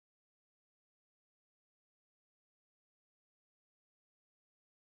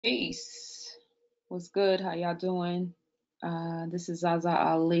Peace. What's good? How y'all doing? This is ZaZa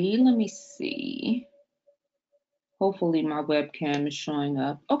Ali. Let me see. Hopefully my webcam is showing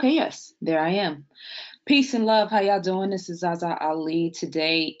up. Okay, yes, there I am. Peace and love. How y'all doing? This is ZaZa Ali.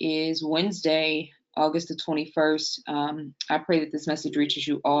 Today is Wednesday, August the 21st. I pray that this message reaches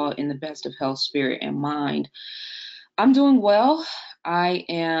you all in the best of health, spirit, and mind. I'm doing well. I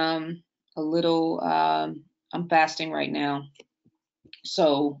am a little, I'm fasting right now.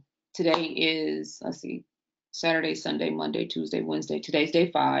 So today is, let's see, Saturday, Sunday, Monday, Tuesday, Wednesday. Today's day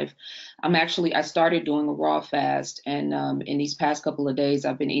 5. I started doing a raw fast. And in these past couple of days,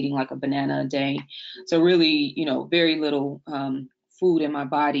 I've been eating like a banana a day. So really, very little food in my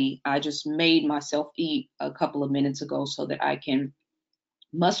body. I just made myself eat a couple of minutes ago so that I can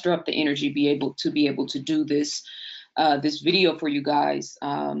muster up the energy, be able to do this video for you guys,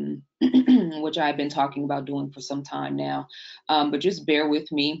 which I've been talking about doing for some time now. But just bear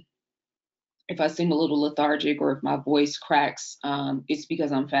with me. If I seem a little lethargic or if my voice cracks, it's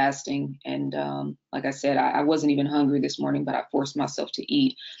because I'm fasting. And like I said, I wasn't even hungry this morning, but I forced myself to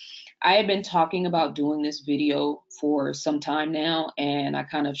eat. I had been talking about doing this video for some time now, and I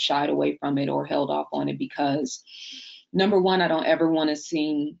kind of shied away from it or held off on it because, number one, I don't ever want to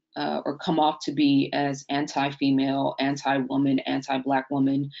seem or come off to be as anti-female, anti-woman, anti-Black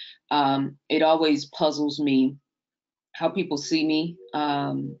woman. It always puzzles me how people see me.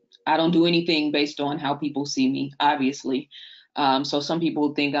 I don't do anything based on how people see me, obviously. So some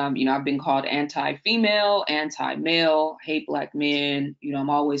people think I've been called anti-female, anti-male, hate Black men. I'm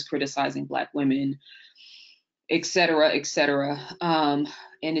always criticizing Black women, et cetera, et cetera.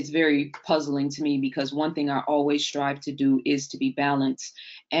 And it's very puzzling to me because one thing I always strive to do is to be balanced.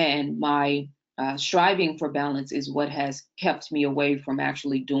 And my striving for balance is what has kept me away from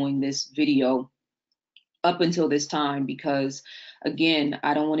actually doing this video up until this time, because again,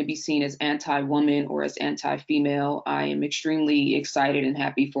 I don't want to be seen as anti-woman or as anti-female. I am extremely excited and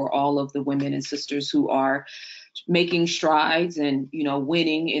happy for all of the women and sisters who are making strides and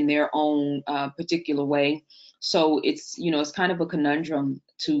winning in their own particular way. So it's kind of a conundrum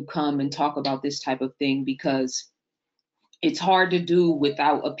to come and talk about this type of thing, because it's hard to do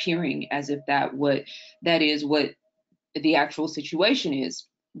without appearing as if that is what the actual situation is.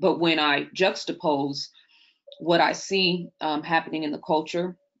 But when I juxtapose what I see happening in the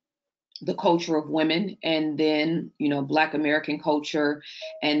culture of women, and then, Black American culture,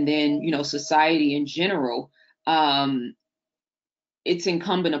 and then, society in general, it's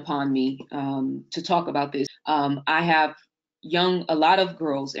incumbent upon me to talk about this. I have a lot of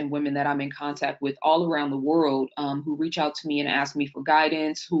girls and women that I'm in contact with all around the world who reach out to me and ask me for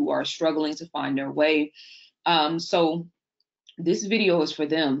guidance, who are struggling to find their way. So this video is for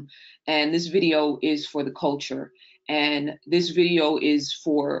them, and this video is for the culture, and this video is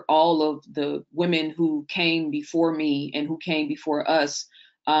for all of the women who came before me and who came before us,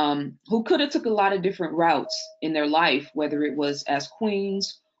 who could have took a lot of different routes in their life, whether it was as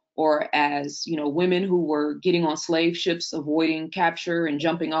queens or as women who were getting on slave ships, avoiding capture and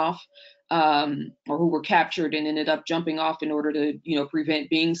jumping off, or who were captured and ended up jumping off in order to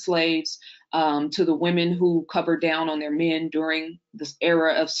prevent being slaves, to the women who covered down on their men during this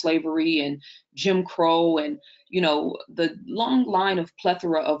era of slavery and Jim Crow, and the long line of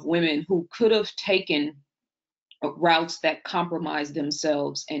plethora of women who could have taken routes that compromised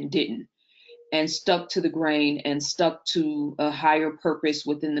themselves and didn't, and stuck to the grain and stuck to a higher purpose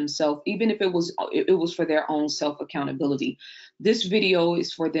within themselves, even if it was for their own self accountability. This video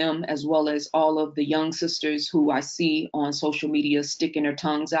is for them, as well as all of the young sisters who I see on social media sticking their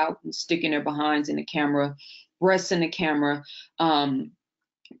tongues out and sticking their behinds in the camera, breasts in the camera,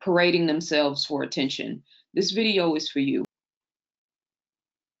 parading themselves for attention. This video is for you.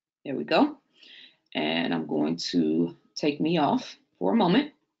 There we go. And I'm going to take me off for a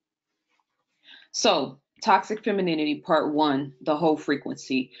moment. So, Toxic Femininity, Part 1, the Hoe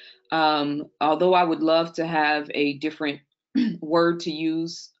Frequency. Although I would love to have a different word to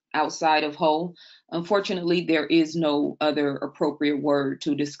use outside of hoe, unfortunately, there is no other appropriate word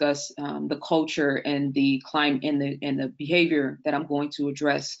to discuss the culture and the climate and the behavior that I'm going to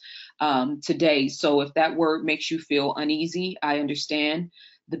address today. So, if that word makes you feel uneasy, I understand.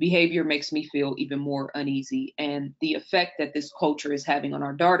 The behavior makes me feel even more uneasy, and the effect that this culture is having on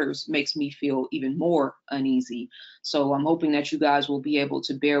our daughters makes me feel even more uneasy. So I'm hoping that you guys will be able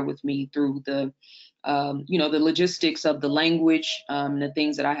to bear with me through the logistics of the language, the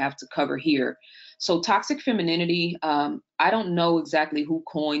things that I have to cover here. So toxic femininity, I don't know exactly who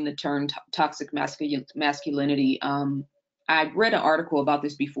coined the term toxic masculinity. I read an article about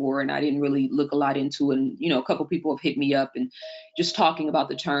this before and I didn't really look a lot into it. And, a couple people have hit me up and just talking about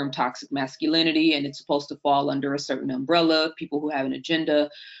the term toxic masculinity, and it's supposed to fall under a certain umbrella, people who have an agenda.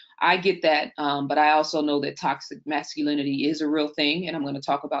 I get that, but I also know that toxic masculinity is a real thing, and I'm going to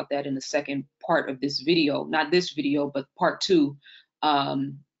talk about that in the second part of this video. Not this video, but part two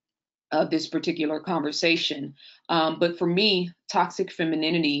of this particular conversation. But for me, toxic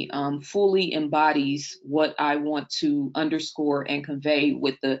femininity fully embodies what I want to underscore and convey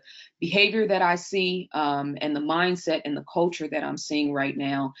with the behavior that I see, and the mindset and the culture that I'm seeing right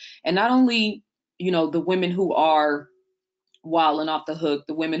now. And not only, the women who are wilding off the hook,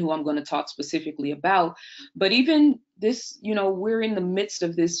 the women who I'm going to talk specifically about, but even this, we're in the midst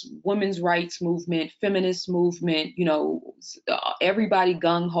of this women's rights movement, feminist movement, everybody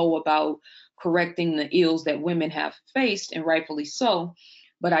gung-ho about correcting the ills that women have faced, and rightfully so.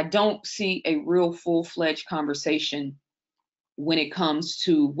 But I don't see a real full-fledged conversation when it comes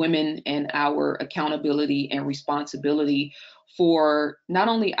to women and our accountability and responsibility for not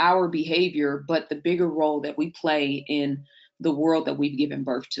only our behavior, but the bigger role that we play in the world that we've given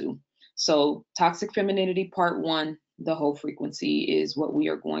birth to. So toxic femininity part one, the Hoe Frequency, is what we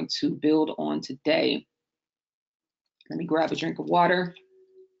are going to build on today. Let me grab a drink of water.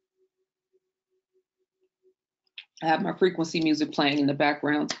 I have my frequency music playing in the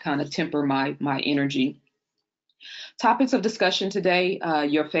background to kind of temper my energy. Topics of discussion today,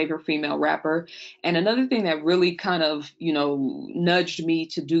 your favorite female rapper. And another thing that really kind of, nudged me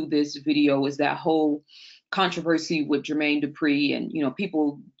to do this video is that whole controversy with Jermaine Dupri, and,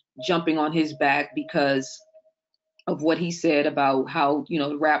 people jumping on his back because of what he said about how,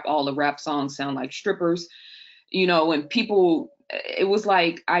 all the rap songs sound like strippers, and people, it was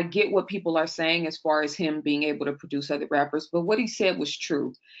like, I get what people are saying as far as him being able to produce other rappers, but what he said was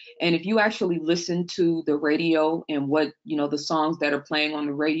true. And if you actually listen to the radio and what, the songs that are playing on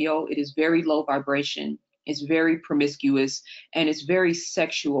the radio, it is very low vibration. It's very promiscuous, and it's very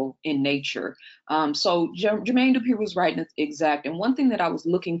sexual in nature. So Jermaine Dupri was right and exact. And one thing that I was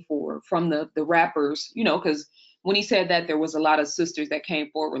looking for from the rappers, because when he said that, there was a lot of sisters that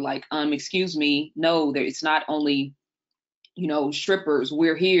came forward like, excuse me, no, it's not only, strippers,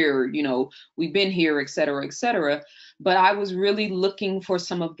 we're here, we've been here, et cetera, et cetera. But I was really looking for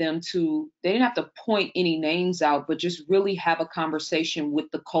some of them they didn't have to point any names out, but just really have a conversation with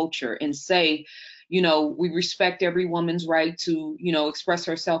the culture and say, we respect every woman's right to, express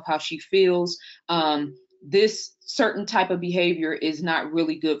herself how she feels. This certain type of behavior is not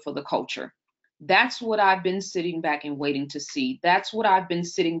really good for the culture. That's what I've been sitting back and waiting to see. That's what I've been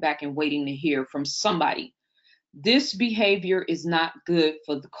sitting back and waiting to hear from somebody. This behavior is not good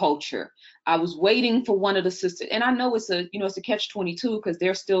for the culture. I was waiting for one of the sisters, and I know it's a catch-22 because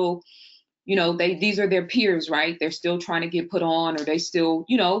they're still, these are their peers, right? They're still trying to get put on, or they still,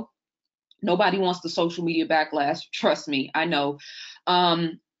 nobody wants the social media backlash. Trust me, I know.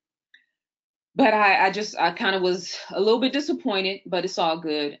 But I kind of was a little bit disappointed, but it's all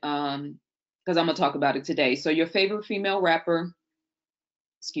good. Because I'm gonna talk about it today. So your favorite female rapper,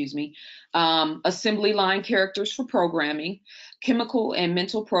 assembly line characters for programming, chemical and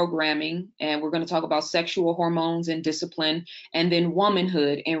mental programming, and we're going to talk about sexual hormones and discipline, and then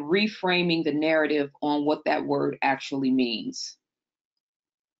womanhood and reframing the narrative on what that word actually means.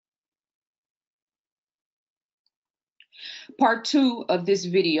 Part two of this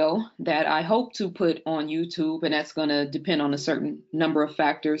video that I hope to put on YouTube, and that's going to depend on a certain number of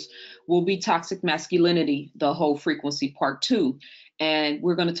factors, will be Toxic Masculinity, the Hoe Frequency part two. And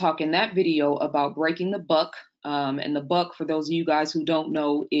we're going to talk in that video about breaking the buck. And the buck, for those of you guys who don't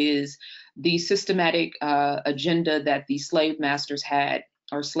know, is the systematic agenda that the slave masters had,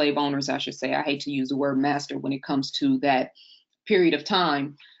 or slave owners, I should say. I hate to use the word master when it comes to that period of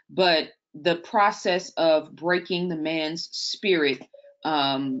time, but the process of breaking the man's spirit,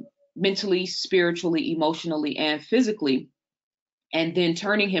 mentally, spiritually, emotionally, and physically, and then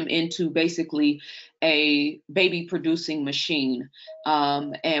turning him into basically a baby producing machine,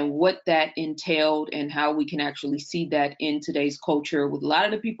 and what that entailed, and how we can actually see that in today's culture with a lot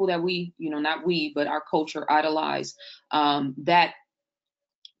of the people that we, not we, but our culture idolize. That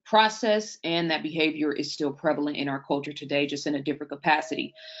process and that behavior is still prevalent in our culture today, just in a different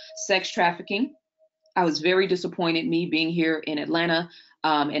capacity. Sex trafficking. I was very disappointed, me being here in Atlanta,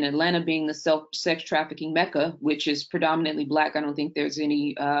 and Atlanta being the sex trafficking mecca, which is predominantly Black. I don't think there's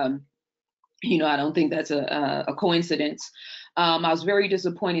any, I don't think that's a coincidence. I was very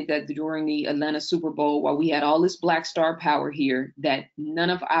disappointed that during the Atlanta Super Bowl, while we had all this Black star power here, that none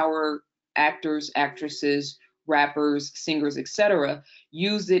of our actors, actresses, rappers, singers, etc.,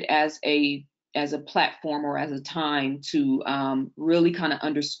 used it as a as a platform or as a time to really kind of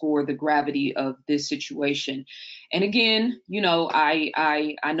underscore the gravity of this situation. And again,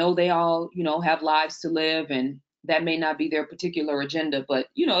 I know they all, have lives to live, and that may not be their particular agenda, but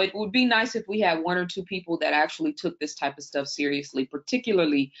it would be nice if we had one or two people that actually took this type of stuff seriously,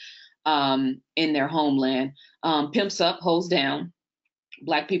 particularly in their homeland. Pimps up, hoes down.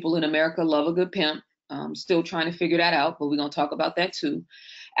 Black people in America love a good pimp. Still trying to figure that out, but we're going to talk about that too.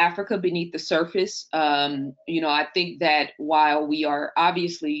 Africa beneath the surface. I think that while we are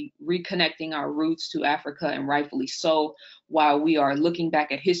obviously reconnecting our roots to Africa, and rightfully so, while we are looking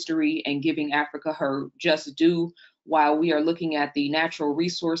back at history and giving Africa her just due, while we are looking at the natural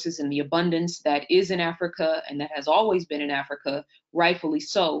resources and the abundance that is in Africa and that has always been in Africa, rightfully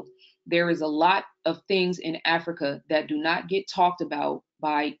so, there is a lot of things in Africa that do not get talked about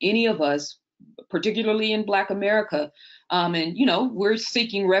by any of us, particularly in Black America. And, we're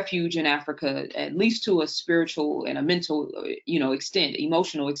seeking refuge in Africa, at least to a spiritual and a mental, extent,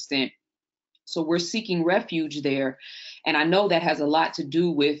 emotional extent. So we're seeking refuge there. And I know that has a lot to do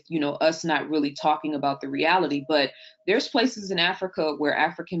with, us not really talking about the reality, but there's places in Africa where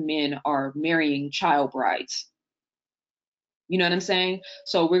African men are marrying child brides. You know what I'm saying?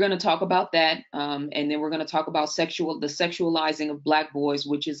 So we're going to talk about that. And then we're going to talk about the sexualizing of Black boys,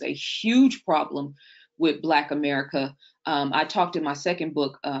 which is a huge problem with Black America. I talked in my second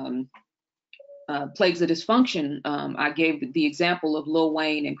book, Plagues of Dysfunction. I gave the example of Lil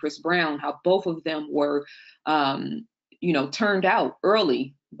Wayne and Chris Brown, how both of them were, turned out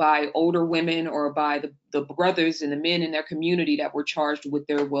early by older women or by the brothers and the men in their community that were charged with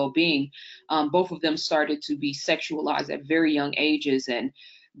their well-being. Both of them started to be sexualized at very young ages, and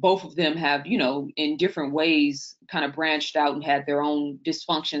both of them have, in different ways kind of branched out and had their own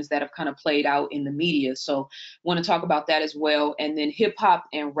dysfunctions that have kind of played out in the media. So want to talk about that as well. And then hip hop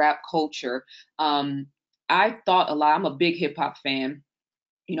and rap culture. I thought a lot, I'm a big hip hop fan.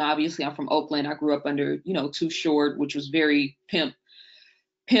 Obviously I'm from Oakland. I grew up under, Too Short, which was very pimp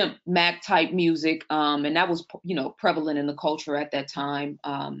Mac type music. And that was, prevalent in the culture at that time.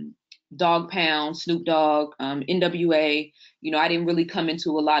 Dog Pound, Snoop Dogg, NWA. I didn't really come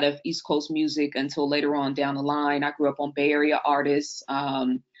into a lot of East Coast music until later on down the line. I grew up on Bay Area artists,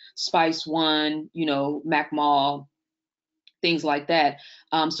 Spice One, Mac Mall, things like that.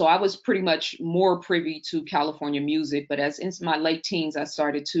 So I was pretty much more privy to California music, but as in my late teens, I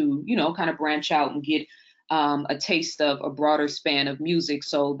started to, kind of branch out and get a taste of a broader span of music.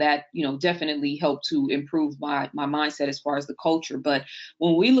 So that, definitely helped to improve my mindset as far as the culture. But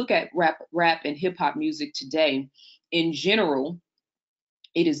when we look at rap and hip hop music today, in general,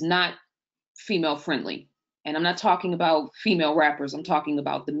 it is not female friendly. And I'm not talking about female rappers. I'm talking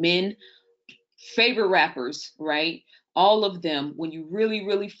about the men favorite rappers, right? All of them, when you really,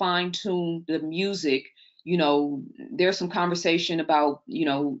 really fine tune the music, there's some conversation about,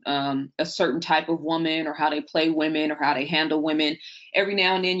 a certain type of woman or how they play women or how they handle women. Every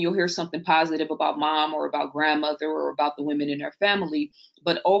now and then you'll hear something positive about mom or about grandmother or about the women in their family.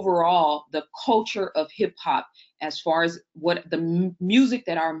 But overall, the culture of hip hop, as far as what the music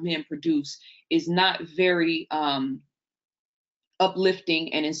that our men produce, is not very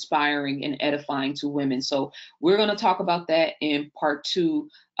uplifting and inspiring and edifying to women. So we're going to talk about that in part 2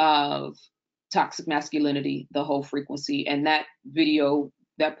 of Toxic Masculinity, the Hoe Frequency. And that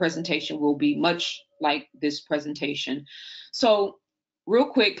presentation will be much like this presentation. So real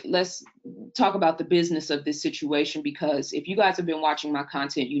quick, let's talk about the business of this situation, because if you guys have been watching my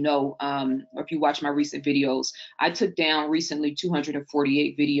content, or if you watch my recent videos, I took down recently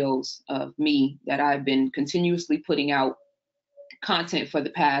 248 videos of me that I've been continuously putting out content for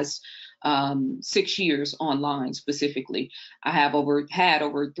the past 6 years online specifically. I have had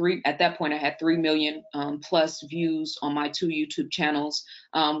over at that point I had 3 million plus views on my 2 YouTube channels,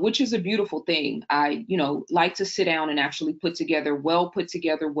 which is a beautiful thing. I, like to sit down and actually put together, well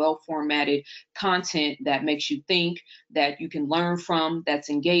formatted content that makes you think, that you can learn from,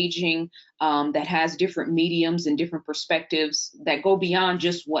 that's engaging, that has different mediums and different perspectives that go beyond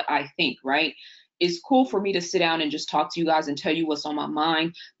just what I think, right? It's cool for me to sit down and just talk to you guys and tell you what's on my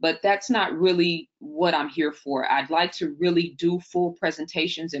mind, but that's not really what I'm here for. I'd like to really do full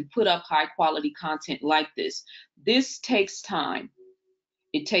presentations and put up high quality content like this. This takes time.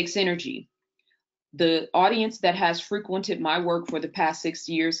 It takes energy. The audience that has frequented my work for the past 6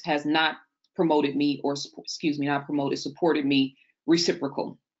 years has not promoted me, or supported me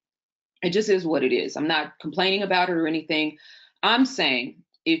reciprocal. It just is what it is. I'm not complaining about it or anything. I'm saying,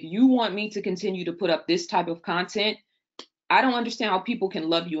 if you want me to continue to put up this type of content, I don't understand how people can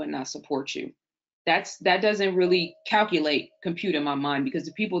love you and not support you. that doesn't really compute in my mind, because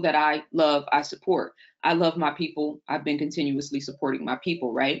the people that I love, I support. I love my people. I've been continuously supporting my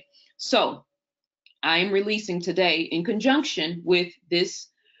people, right? So I am releasing today in conjunction with this,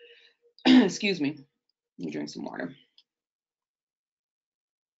 excuse me, let me drink some water.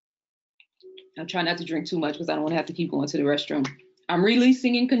 I'm trying not to drink too much because I don't want to have to keep going to the restroom. I'm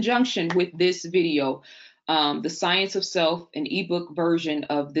releasing in conjunction with this video, The Science of Self, an ebook version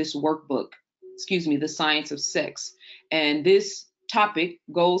of this workbook, The Science of Sex. And this topic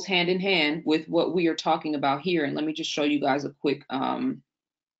goes hand in hand with what we are talking about here. And let me just show you guys a quick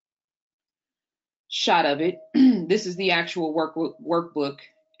shot of it. This is the actual workbook.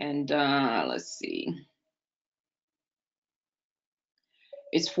 And let's see.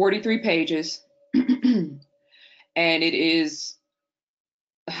 It's 43 pages. And it is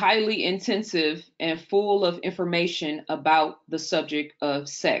highly intensive and full of information about the subject of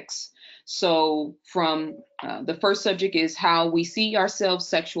sex. So from the first subject is how we see ourselves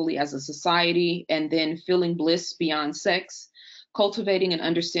sexually as a society, and then feeling bliss beyond sex, cultivating an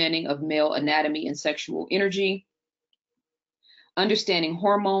understanding of male anatomy and sexual energy, understanding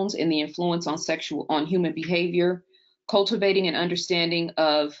hormones and the influence on human behavior, cultivating an understanding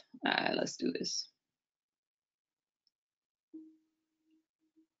of, let's do this.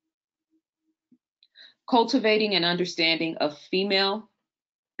 Cultivating an understanding of female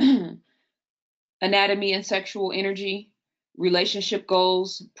anatomy and sexual energy, relationship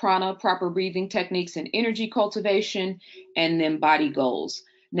goals, prana, proper breathing techniques and energy cultivation, and then body goals.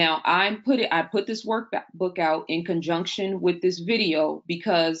 Now, I put this workbook out in conjunction with this video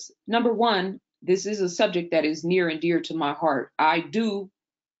because, number one, this is a subject that is near and dear to my heart. I do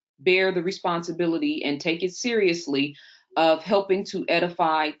bear the responsibility and take it seriously of helping to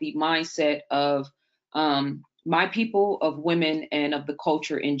edify the mindset of my people, of women, and of the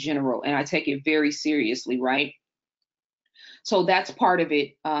culture in general. And I take it very seriously, right? So that's part of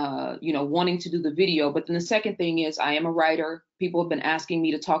it, wanting to do the video. But then the second thing is I am a writer. People have been asking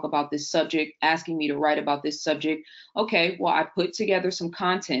me to talk about this subject, asking me to write about this subject. Okay, well, I put together some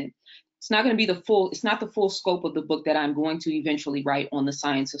content. It's not going to be it's not the full scope of the book that I'm going to eventually write on the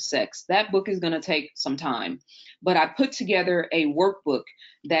science of sex. That book is going to take some time. But I put together a workbook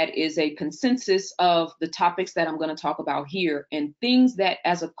that is a consensus of the topics that I'm going to talk about here and things that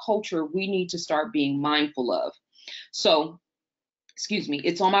as a culture we need to start being mindful of. So,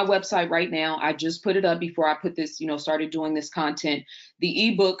 it's on my website right now. I just put it up before I put this, started doing this content. The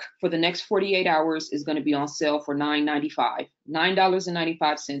ebook for the next 48 hours is going to be on sale for $9.95,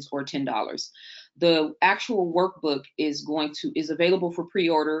 $9.95 or $10. The actual workbook is available for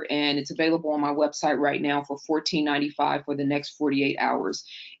pre-order, and it's available on my website right now for $14.95 for the next 48 hours.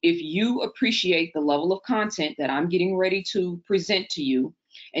 If you appreciate the level of content that I'm getting ready to present to you,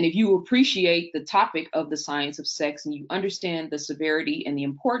 and if you appreciate the topic of the science of sex and you understand the severity and the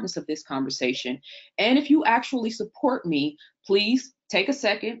importance of this conversation, and if you actually support me, please take a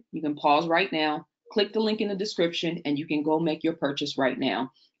second. You can pause right now, click the link in the description, and you can go make your purchase right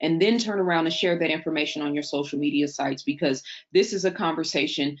now. And then turn around and share that information on your social media sites, because this is a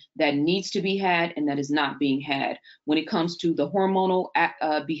conversation that needs to be had and that is not being had when it comes to the hormonal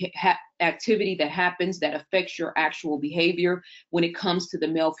activity that happens that affects your actual behavior, when it comes to the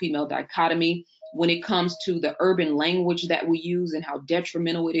male-female dichotomy, when it comes to the urban language that we use and how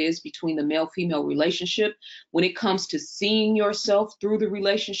detrimental it is between the male-female relationship, when it comes to seeing yourself through the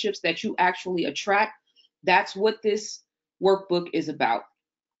relationships that you actually attract. That's what this workbook is about.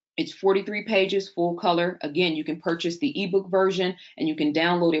 It's 43 pages, full color. Again, you can purchase the ebook version and you can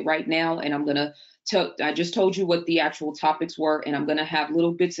download it right now. And I just told you what the actual topics were, and I'm going to have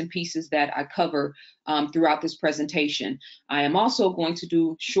little bits and pieces that I cover throughout this presentation. I am also going to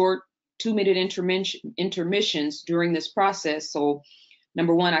do short 2-minute intermissions during this process. So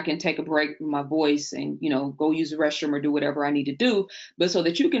number one, I can take a break from my voice and, go use the restroom or do whatever I need to do, but so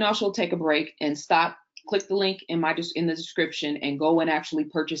that you can also take a break and stop. Click the link in the description and go and actually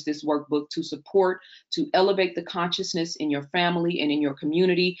purchase this workbook to elevate the consciousness in your family and in your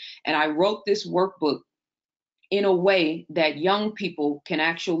community. And I wrote this workbook in a way that young people can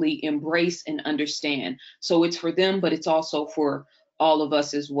actually embrace and understand. So it's for them, but it's also for all of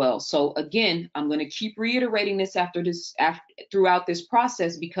us as well. So again, I'm going to keep reiterating this throughout this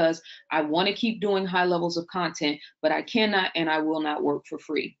process, because I want to keep doing high levels of content, but I cannot and I will not work for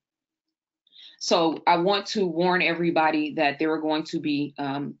free. So I want to warn everybody that there are going to be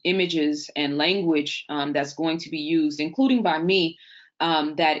images and language that's going to be used, including by me,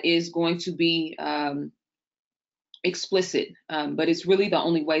 that is going to be explicit. But it's really the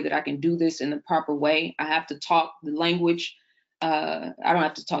only way that I can do this in the proper way. I have to talk the language I don't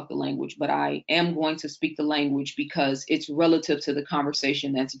have to talk the language, but I am going to speak the language because it's relative to the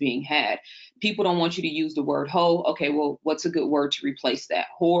conversation that's being had. People don't want you to use the word hoe. Okay, well, what's a good word to replace that?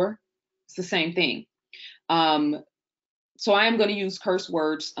 Whore. It's the same thing. So I am going to use curse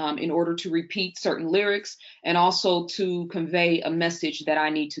words in order to repeat certain lyrics and also to convey a message that I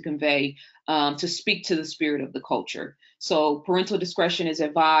need to convey to speak to the spirit of the culture. So parental discretion is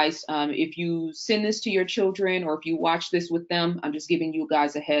advised. If you send this to your children or if you watch this with them, I'm just giving you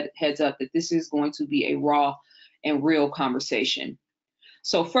guys a heads up that this is going to be a raw and real conversation.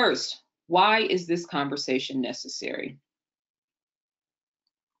 So first, why is this conversation necessary?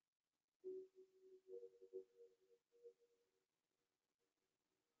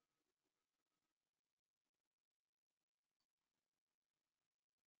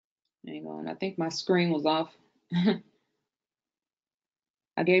 Hang on, I think my screen was off.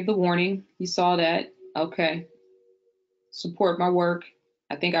 I gave the warning. You saw that. Okay. Support my work.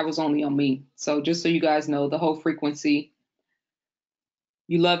 I think I was only on me. So just so you guys know, the Hoe Frequency.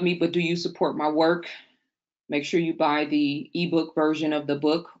 You love me, but do you support my work? Make sure you buy the ebook version of the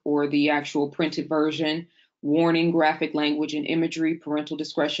book or the actual printed version. Warning, graphic language and imagery. Parental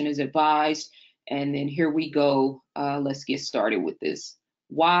discretion is advised. And then here we go. Let's get started with this.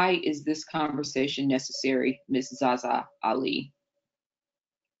 Why is this conversation necessary, Miss ZaZa Ali?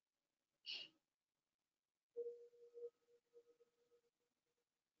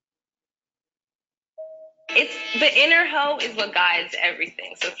 It's the inner hoe is what guides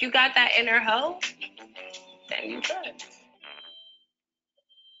everything. So if you got that inner hoe, then you good.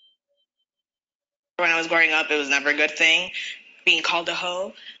 When I was growing up, it was never a good thing being called a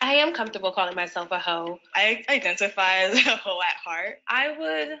hoe. I am comfortable calling myself a hoe. I identify as a hoe at heart. I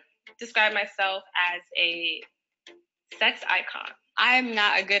would describe myself as a sex icon. I'm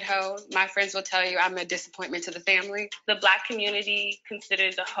not a good hoe. My friends will tell you I'm a disappointment to the family. The Black community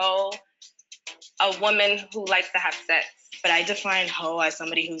considers a hoe a woman who likes to have sex. But I define hoe as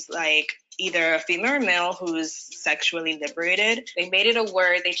somebody who's like either a female or male who's sexually liberated. They made it a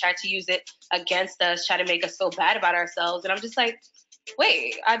word. They tried to use it against us, try to make us feel bad about ourselves. And I'm just like,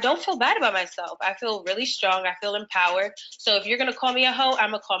 wait, I don't feel bad about myself. I feel really strong. I feel empowered. So if you're going to call me a hoe,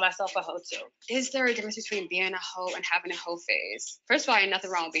 I'm going to call myself a hoe too. Is there a difference between being a hoe and having a hoe phase? First of all, ain't nothing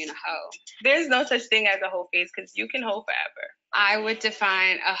wrong with being a hoe. There's no such thing as a hoe phase because you can hoe forever. I would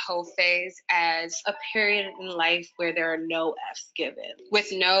define a hoe phase as a period in life where there are no F's given. With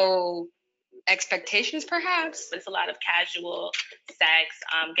no expectations, perhaps. It's a lot of casual sex,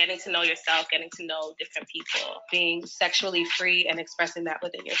 getting to know yourself, getting to know different people, being sexually free and expressing that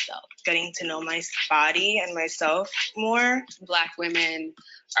within yourself. Getting to know my body and myself more. Black women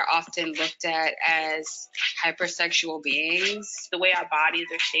are often looked at as hypersexual beings. The way our bodies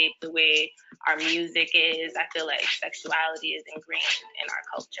are shaped, the way our music is, I feel like sexuality is ingrained in our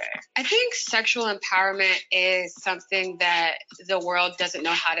culture. I think sexual empowerment is something that the world doesn't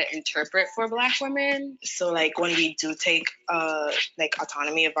know how to interpret for Black women. So like when we do take like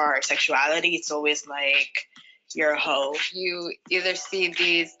autonomy of our sexuality, it's always like you're a hoe. You either see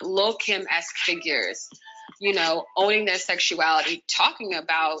these Lil' Kim-esque figures, you know, owning their sexuality, talking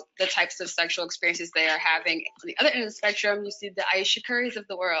about the types of sexual experiences they are having. On the other end of the spectrum, you see the Aisha Currys of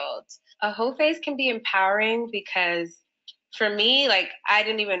the world. A hoe phase can be empowering because for me, like I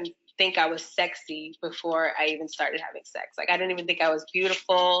didn't even think I was sexy before I even started having sex. Like I didn't even think I was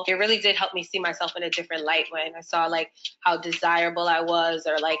beautiful. It really did help me see myself in a different light when I saw like how desirable I was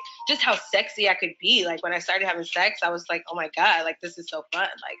or like just how sexy I could be. Like when I started having sex, I was like, oh my God, like this is so fun.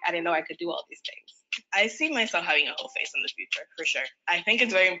 Like I didn't know I could do all these things. I see myself having a hoe phase in the future, for sure. I think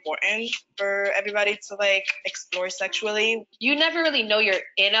it's very important for everybody to like explore sexually. You never really know you're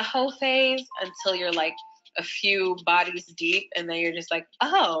in a hoe phase until you're like a few bodies deep, and then you're just like,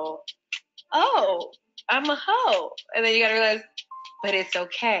 oh, I'm a hoe. And then you gotta realize, but it's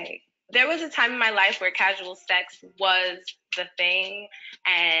okay. There was a time in my life where casual sex was the thing,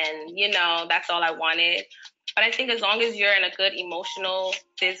 and you know, that's all I wanted. But I think as long as you're in a good emotional,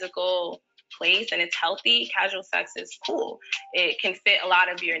 physical place and it's healthy, casual sex is cool. It can fit a lot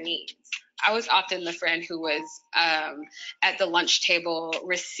of your needs. I was often the friend who was at the lunch table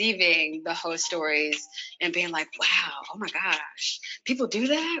receiving the hoe stories and being like, wow, oh my gosh, people do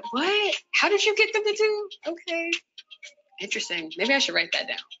that? What? How did you get them to do? Okay. Interesting. Maybe I should write that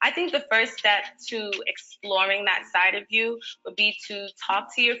down. I think the first step to exploring that side of you would be to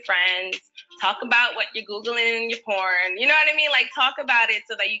talk to your friends, talk about what you're Googling in your porn. You know what I mean? Like talk about it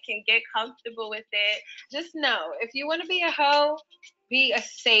so that you can get comfortable with it. Just know, if you want to be a hoe, be a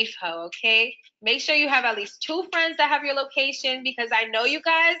safe hoe, okay? Make sure you have at least 2 friends that have your location because I know you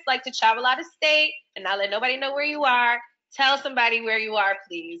guys like to travel out of state and not let nobody know where you are. Tell somebody where you are,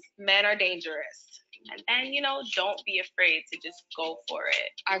 please. Men are dangerous. And then, you know, don't be afraid to just go for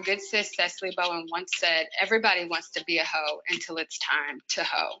it. Our good sis Cecily Bowen once said, everybody wants to be a hoe until it's time to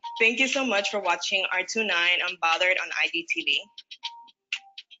hoe. Thank you so much for watching R29 Unbothered on IDTV.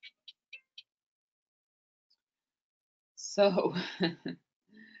 So,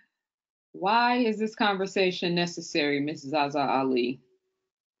 why is this conversation necessary, Miss ZaZa Ali?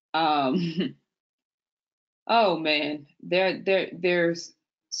 Oh man, there's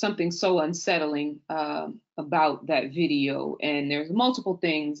something so unsettling about that video, and there's multiple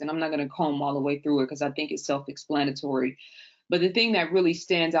things, and I'm not going to comb all the way through it because I think it's self-explanatory. But the thing that really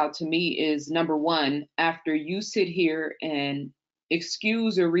stands out to me is, number one, after you sit here and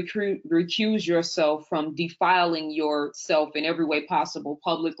excuse or recuse yourself from defiling yourself in every way possible,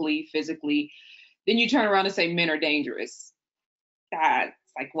 publicly, physically, then you turn around and say men are dangerous. God,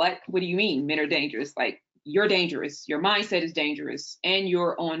 it's like, what? What do you mean men are dangerous? Like, you're dangerous. Your mindset is dangerous. And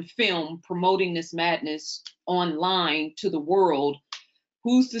you're on film promoting this madness online to the world.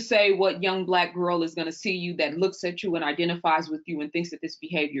 Who's to say what young Black girl is going to see you that looks at you and identifies with you and thinks that this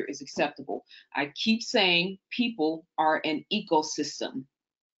behavior is acceptable? I keep saying people are an ecosystem.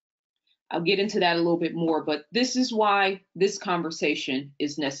 I'll get into that a little bit more, but this is why this conversation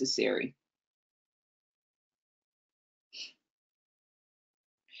is necessary.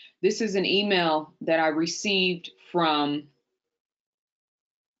 This is an email that I received from,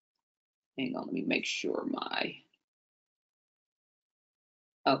 hang on, let me make sure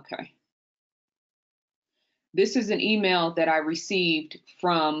okay. This is an email that I received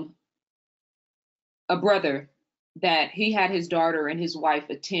from a brother that he had his daughter and his wife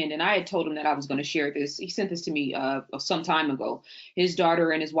attend, and I had told him that I was going to share this. He sent this to me some time ago. His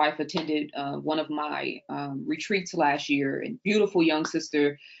daughter and his wife attended one of my retreats last year, and beautiful young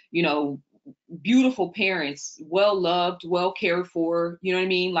sister, you know, beautiful parents, well loved, well cared for, you know what I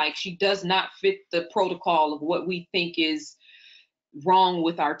mean? Like, she does not fit the protocol of what we think is wrong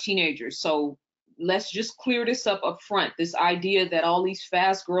with our teenagers. So let's just clear this up front. This idea that all these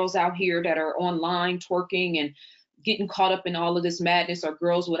fast girls out here that are online twerking and getting caught up in all of this madness are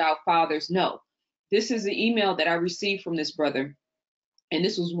girls without fathers. No, this is the email that I received from this brother. And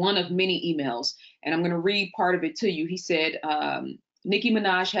this was one of many emails. And I'm going to read part of it to you. He said, Nicki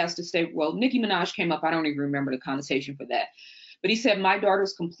Minaj has to stay. Well, Nicki Minaj came up. I don't even remember the connotation for that. But he said, my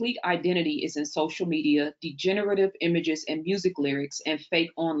daughter's complete identity is in social media, degenerative images and music lyrics, and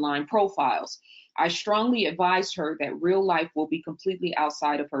fake online profiles. I strongly advised her that real life will be completely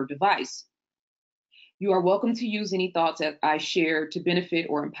outside of her device. You are welcome to use any thoughts that I share to benefit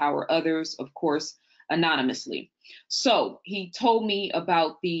or empower others, of course, anonymously. So he told me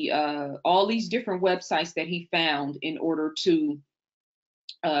about the all these different websites that he found in order to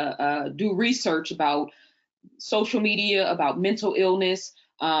do research about social media, about mental illness.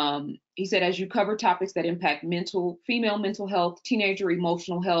 He said, as you cover topics that impact female mental health, teenager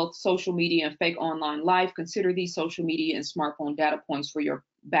emotional health, social media, and fake online life, consider these social media and smartphone data points for your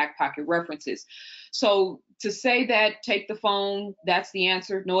back pocket references. So to say that take the phone, that's the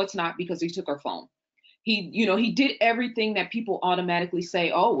answer. No, it's not, because he took her phone. He did everything that people automatically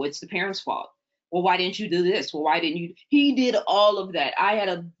say, oh, it's the parents' fault. Well, why didn't you do this? Well, why didn't you? He did all of that. I had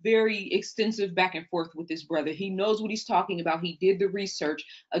a very extensive back and forth with this brother. He knows what he's talking about. He did the research.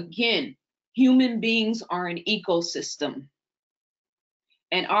 Again, human beings are an ecosystem.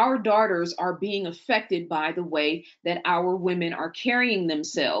 And our daughters are being affected by the way that our women are carrying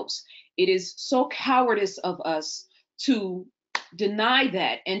themselves. It is so cowardice of us to deny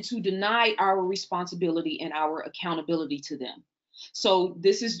that and to deny our responsibility and our accountability to them. So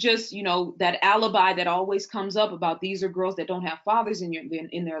this is just, that alibi that always comes up about these are girls that don't have fathers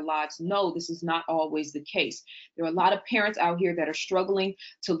in their lives. No, this is not always the case. There are a lot of parents out here that are struggling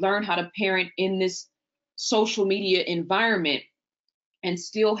to learn how to parent in this social media environment and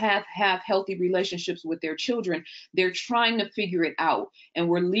still have healthy relationships with their children. They're trying to figure it out, and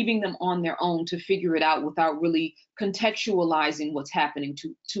we're leaving them on their own to figure it out without really contextualizing what's happening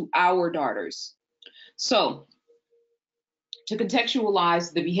to our daughters. So to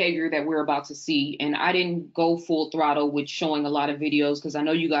contextualize the behavior that we're about to see, and I didn't go full throttle with showing a lot of videos because I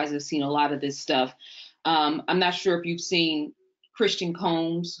know you guys have seen a lot of this stuff. I'm not sure if you've seen Christian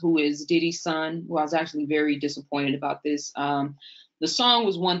Combs, who is Diddy's son, who I was actually very disappointed about this. The song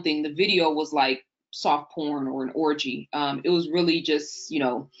was one thing. The video was like soft porn or an orgy. It was really just,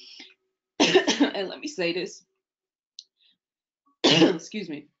 and let me say this, excuse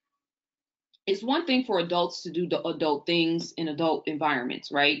me. It's one thing for adults to do adult things in adult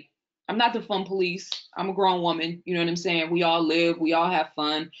environments, right? I'm not the fun police. I'm a grown woman. You know what I'm saying? We all live, we all have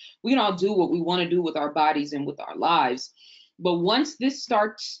fun. We can all do what we want to do with our bodies and with our lives. But once this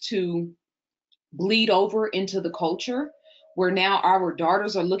starts to bleed over into the culture, where now our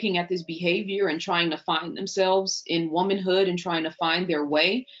daughters are looking at this behavior and trying to find themselves in womanhood and trying to find their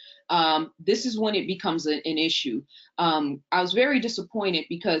way, this is when it becomes an issue. I was very disappointed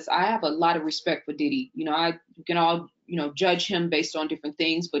because I have a lot of respect for Diddy. You know, you can all, you know, judge him based on different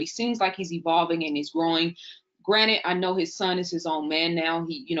things, but he seems like he's evolving and he's growing. Granted, I know his son is his own man now.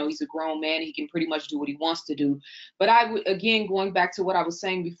 He, you know, he's a grown man. He can pretty much do what he wants to do. But I would, again, going back to what I was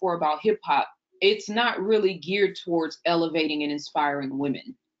saying before about hip hop, it's not really geared towards elevating and inspiring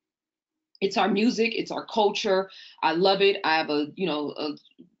women. It's our music, it's our culture. I love it. I have a, you know, a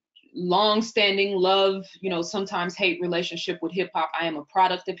long-standing love, you know, sometimes hate relationship with hip hop. I am a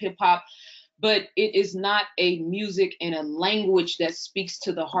product of hip hop, but it is not a music and a language that speaks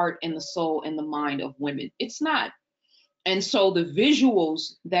to the heart and the soul and the mind of women. It's not. And so the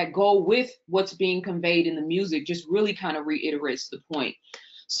visuals that go with what's being conveyed in the music just really kind of reiterates the point.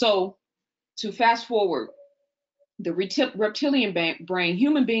 So to fast forward, the reptilian brain,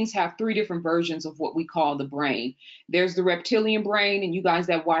 human beings have three different versions of what we call the brain. There's the reptilian brain, and you guys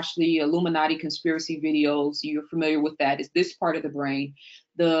that watch the Illuminati conspiracy videos, you're familiar with that. Is this part of the brain.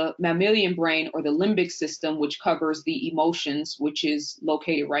 The mammalian brain, or the limbic system, which covers the emotions, which is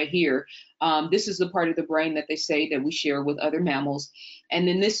located right here. This is the part of the brain that they say that we share with other mammals. And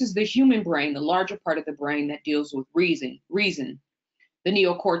then this is the human brain, the larger part of the brain that deals with reason, the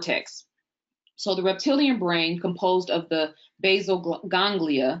neocortex. So the reptilian brain, composed of the basal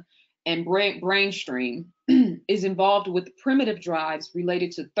ganglia and brainstem, is involved with primitive drives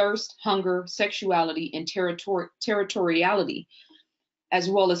related to thirst, hunger, sexuality, and territoriality, as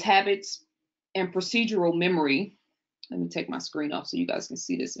well as habits and procedural memory. Let me take my screen off so you guys can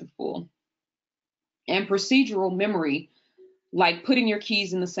see this in full. And procedural memory, like putting your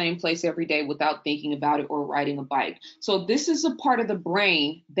keys in the same place every day without thinking about it, or riding a bike. So this is a part of the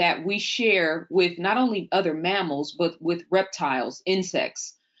brain that we share with not only other mammals, but with reptiles,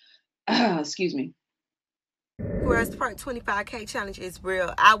 insects. Excuse me. Whereas part 25K challenge is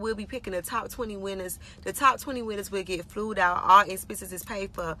real. I will be picking the top 20 winners. The top 20 winners will get flued out. All expenses is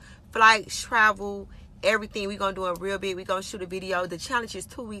paid for, flights, travel, everything. We're going to do a real big. We're going to shoot a video. The challenge is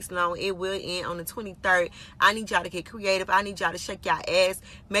 2 weeks long. It will end on the 23rd. I need y'all to get creative. I need y'all to shake y'all ass.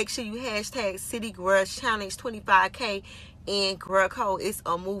 Make sure you hashtag City Girls Challenge 25K and girl code. It's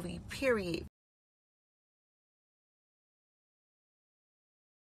a movie, period.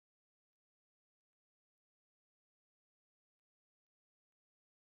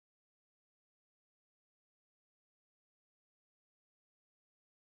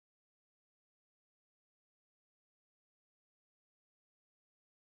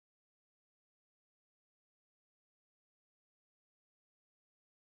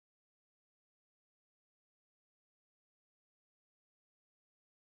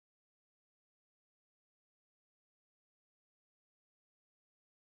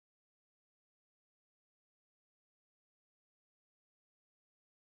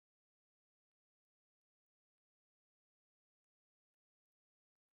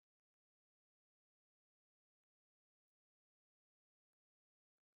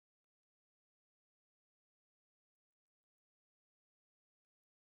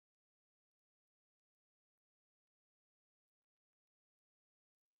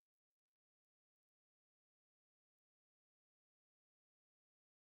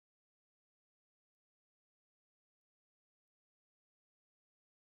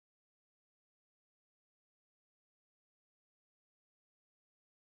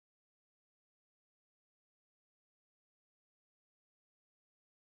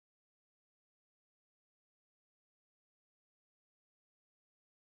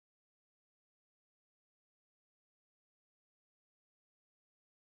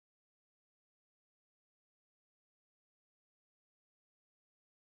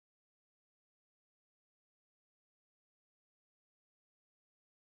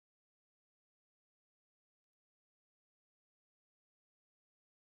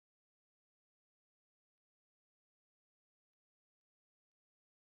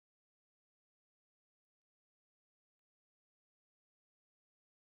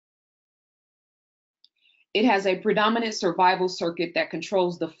 It has a predominant survival circuit that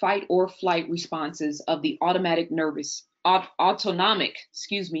controls the fight or flight responses of the autonomic nervous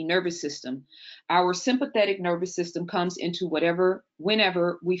system. Our sympathetic nervous system comes into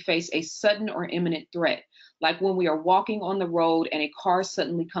whenever we face a sudden or imminent threat, like when we are walking on the road and a car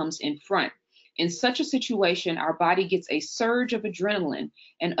suddenly comes in front. In such a situation, our body gets a surge of adrenaline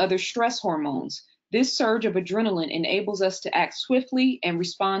and other stress hormones. This surge of adrenaline enables us to act swiftly and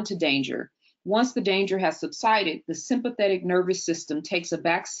respond to danger. Once the danger has subsided, the sympathetic nervous system takes a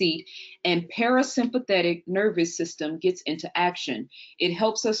back seat and parasympathetic nervous system gets into action. It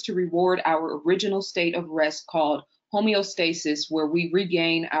helps us to reward our original state of rest called homeostasis, where we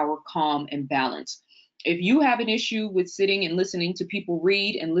regain our calm and balance. If you have an issue with sitting and listening to people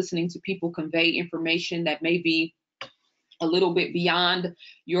read and listening to people convey information that may be a little bit beyond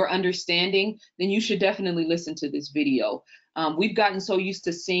your understanding, then you should definitely listen to this video. We've gotten so used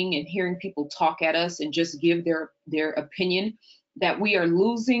to seeing and hearing people talk at us and just give their opinion that we are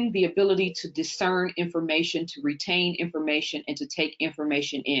losing the ability to discern information, to retain information, and to take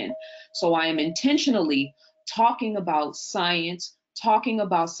information in. So I am intentionally talking about science, talking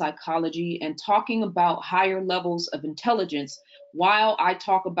about psychology, and talking about higher levels of intelligence while I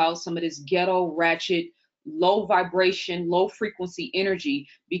talk about some of this ghetto, ratchet, low vibration, low frequency energy,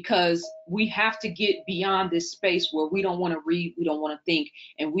 because we have to get beyond this space where we don't want to read, we don't want to think,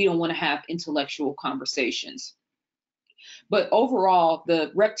 and we don't want to have intellectual conversations. But overall,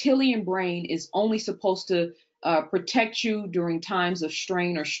 the reptilian brain is only supposed to protect you during times of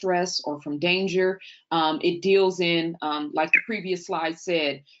strain or stress or from danger. It deals in, like the previous slide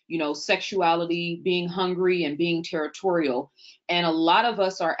said, you know, sexuality, being hungry, and being territorial. And a lot of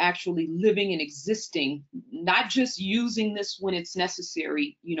us are actually living and existing, not just using this when it's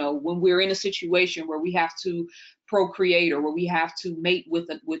necessary, you know, when we're in a situation where we have to procreate, or where we have to mate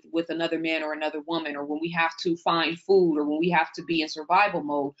with another man or another woman, or when we have to find food, or when we have to be in survival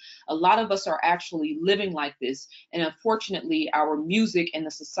mode. A lot of us are actually living like this, and unfortunately our music and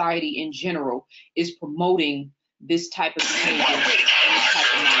the society in general is promoting this type of behavior and this type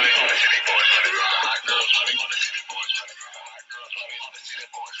of mindset.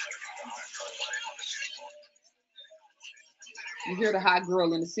 You hear the hot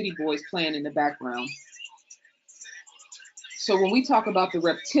girl and the city boys playing in the background. So when we talk about the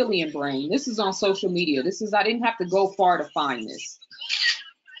reptilian brain, this is on social media. I didn't have to go far to find this.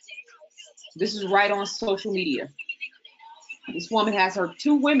 This is right on social media. This woman has her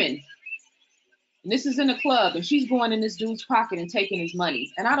 2 women, and this is in a club, and she's going in this dude's pocket and taking his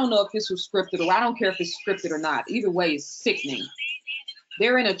money. And I don't know if this was scripted, or I don't care if it's scripted or not. Either way, it's sickening.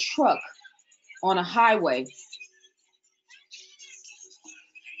 They're in a truck on a highway.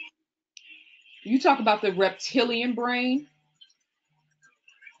 You talk about the reptilian brain.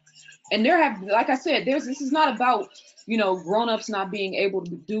 And like I said, this is not about, you know, grown-ups not being able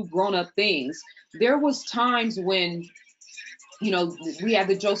to do grown-up things. There was times when, you know, we had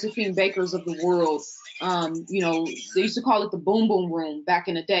the Josephine Bakers of the world. You know, they used to call it the boom boom room back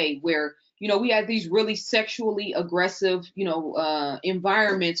in the day, where, you know, we had these really sexually aggressive, you know,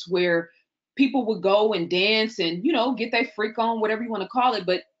 environments where people would go and dance and, you know, get their freak on, whatever you want to call it.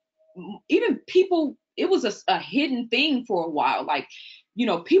 But even people, it was a hidden thing for a while. Like, you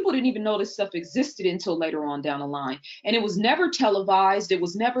know, people didn't even know this stuff existed until later on down the line. And it was never televised. It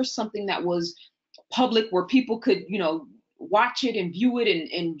was never something that was public where people could, you know, watch it and view it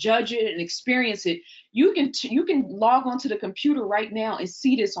and judge it and experience it. You can log onto the computer right now and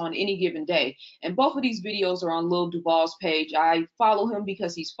see this on any given day. And both of these videos are on Lil Duval's page. I follow him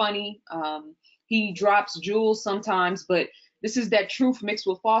because he's funny. He drops jewels sometimes, but this is that truth mixed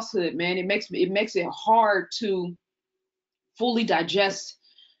with falsehood, man. It makes it hard to fully digest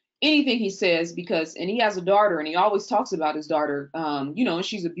anything he says, because, and he has a daughter, and he always talks about his daughter, you know, and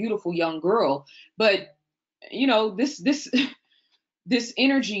she's a beautiful young girl. But, you know, this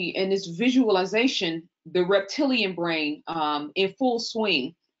energy and this visualization, the reptilian brain, in full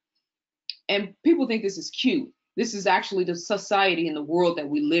swing. And people think this is cute. This is actually the society and the world that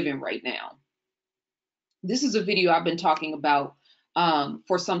we live in right now. This is a video I've been talking about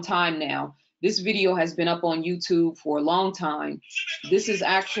for some time now. This video has been up on YouTube for a long time. This is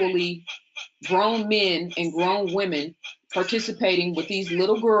actually grown men and grown women participating with these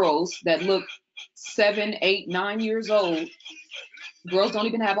little girls that look 7, 8, 9 years old. Girls don't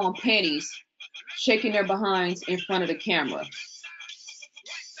even have on panties, shaking their behinds in front of the camera.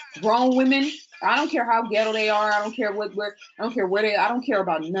 Grown women, I don't care how ghetto they are. I don't care I don't care where I don't care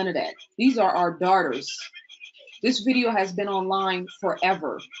about none of that. These are our daughters. This video has been online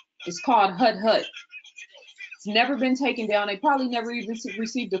forever. It's called Hut Hut. It's never been taken down. They probably never even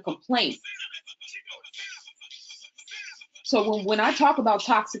received a complaint. So when I talk about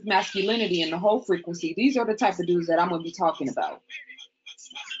toxic masculinity and the Hoe Frequency, these are the type of dudes that I'm going to be talking about.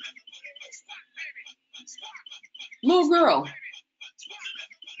 Little girls.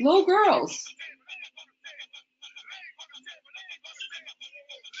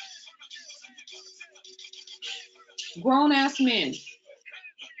 Grown ass men.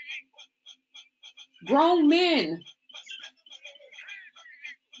 Grown men.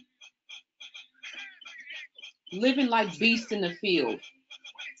 Living like beasts in the field.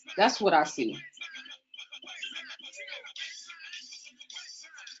 That's what I see.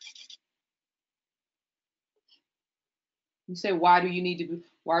 You say, why do you need to be,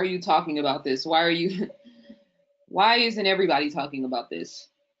 why are you talking about this? Why isn't everybody talking about this?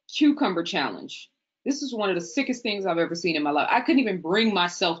 Cucumber challenge. This is one of the sickest things I've ever seen in my life. I couldn't even bring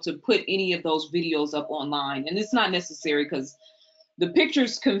myself to put any of those videos up online. And it's not necessary because the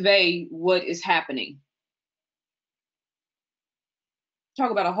pictures convey what is happening.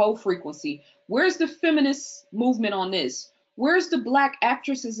 Talk about a whole frequency. Where's the feminist movement on this? Where's the Black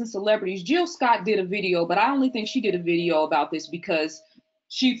actresses and celebrities? Jill Scott did a video, but I only think she did a video about this because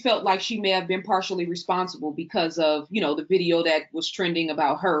she felt like she may have been partially responsible because of, the video that was trending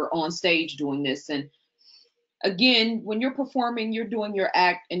about her on stage doing this. And again, when you're performing, you're doing your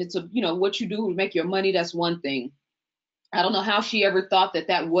act, and it's what you do to make your money. That's one thing. I don't know how she ever thought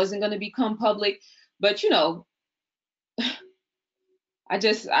that wasn't going to become public, but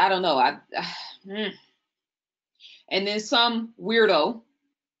I don't know. And then some weirdo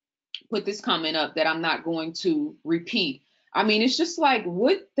put this comment up that I'm not going to repeat. I mean, it's just like,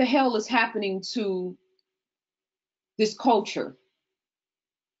 what the hell is happening to this culture?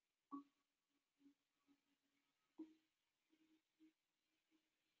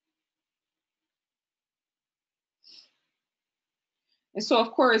 And so,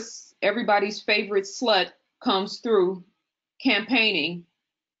 of course, everybody's favorite slut comes through campaigning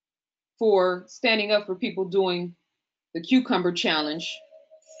for standing up for people doing the cucumber challenge.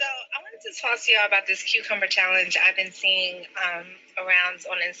 So I wanted to talk to y'all about this cucumber challenge I've been seeing around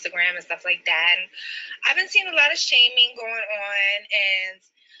on Instagram and stuff like that. And I've been seeing a lot of shaming going on, and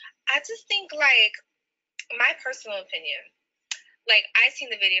I just think, like, my personal opinion, like, I seen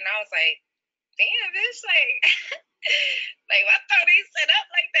the video and I was like, damn, bitch, like, like, I thought they set up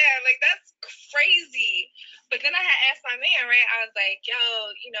like that. Like, that's crazy. But then I had asked my man, right? I was like, yo,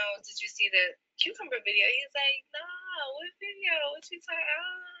 did you see the cucumber video? He's like, no, what video? What you talking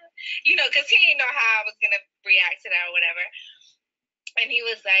about? Because he didn't know how I was going to react to that or whatever. And he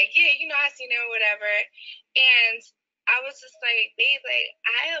was like, yeah, I seen it or whatever. And I was just like, babe, like,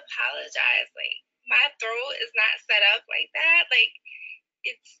 I apologize. Like, my throat is not set up like that. Like,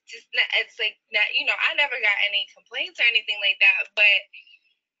 it's just not, it's like, not, I never got any complaints or anything like that, but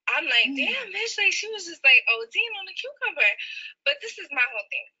I'm like, damn, bitch, like, she was just like, oh, Dean on the cucumber. But this is my whole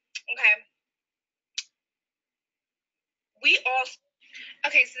thing, okay?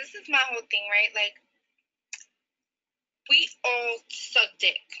 Okay, so this is my whole thing, right? Like, we all suck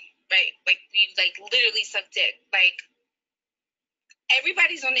dick, right? Like, we, like, literally suck dick. Like,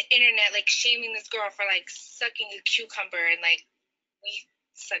 everybody's on the internet, like, shaming this girl for, like, sucking a cucumber, and, like, we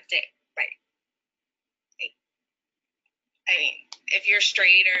suck dick. Like, I mean, if you're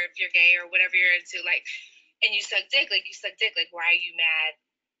straight or if you're gay or whatever you're into, like, and you suck dick, like, you suck dick, like, why are you mad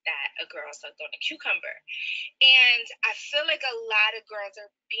that a girl sucked on a cucumber? And I feel like a lot of girls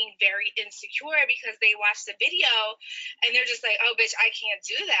are being very insecure because they watch the video and they're just like, oh, bitch, I can't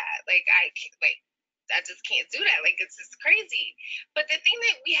do that. Like, I just can't do that. Like, it's just crazy. But the thing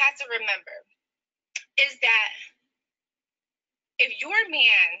that we have to remember is that if your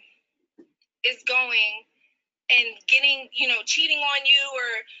man is going and getting, cheating on you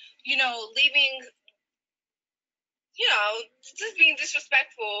or, leaving, just being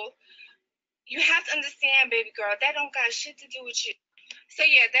disrespectful, you have to understand, baby girl, that don't got shit to do with you. So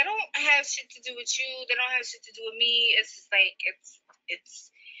yeah, that don't have shit to do with you. They don't have shit to do with me. It's just like,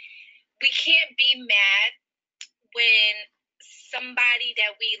 it's, we can't be mad when somebody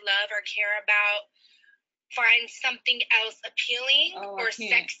that we love or care about finds something else appealing or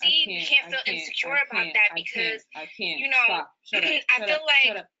sexy. We can't feel insecure about that because, I can't. Stop. Shut up. I feel like.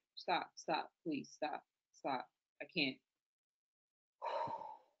 Shut up. Stop. Please stop. I can't.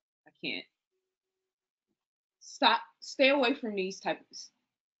 I can't. Stop. Stay away from these types.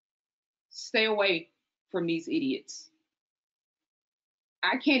 Stay away from these idiots.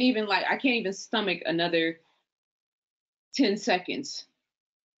 I can't even stomach another 10 seconds.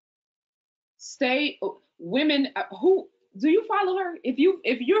 Women who do you follow her? If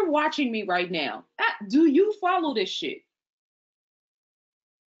you're watching me right now, do you follow this shit?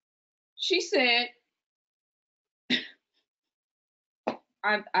 She said,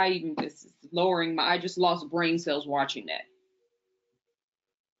 I just lost brain cells watching that.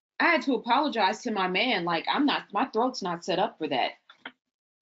 I had to apologize to my man. Like, my throat's not set up for that.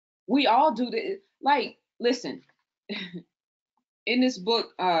 We all do this. Like, listen, in this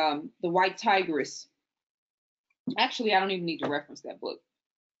book, The White Tigress, Actually, I don't even need to reference that book.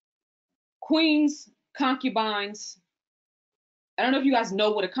 Queens, concubines. I don't know if you guys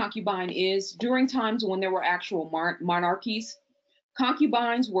know what a concubine is. During times when there were actual monarchies,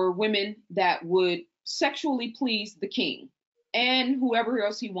 concubines were women that would sexually please the king and whoever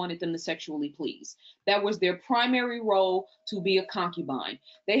else he wanted them to sexually please. That was their primary role, to be a concubine.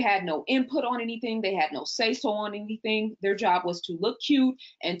 They had no input on anything, they had no say so on anything. Their job was to look cute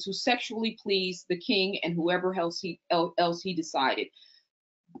and to sexually please the king and whoever else he decided.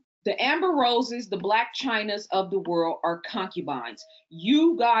 The Amber Roses, the Black Chinas of the world are concubines.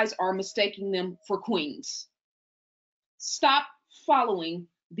 You guys are mistaking them for queens. Stop following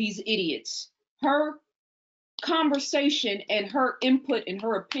these idiots. Her conversation and her input and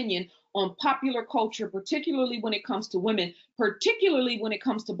her opinion on popular culture, particularly when it comes to women, particularly when it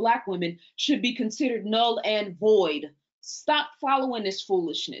comes to Black women, should be considered null and void. Stop following this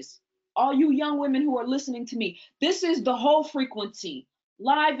foolishness. All you young women who are listening to me, this is the Hoe Frequency,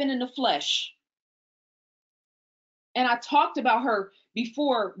 live and in the flesh. And I talked about her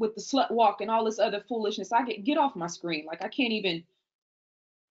before with the slut walk and all this other foolishness. I get off my screen. Like, I can't even.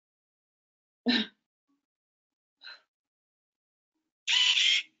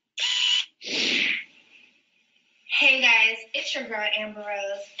 Hey guys, it's your girl Amber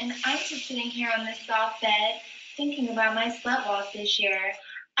Rose, and I'm just sitting here on this soft bed thinking about my slut walk this year.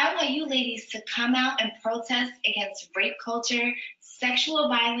 I want you ladies to come out and protest against rape culture, sexual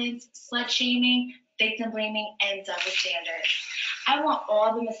violence, slut shaming, victim blaming, and double standards. I want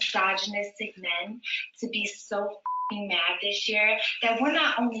all the misogynistic men to be so mad this year that we're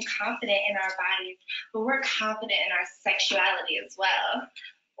not only confident in our bodies, but we're confident in our sexuality as well.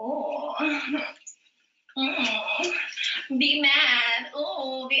 Oh. Be mad.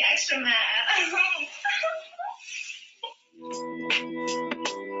 Oh, be extra mad.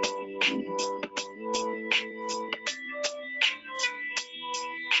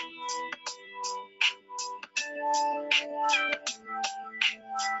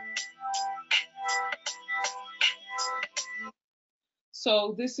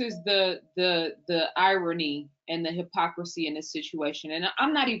 So this is the irony and the hypocrisy in this situation. And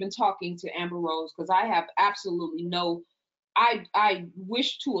I'm not even talking to Amber Rose because I have absolutely no, I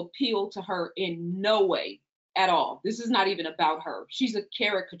wish to appeal to her in no way at all. This is not even about her. She's a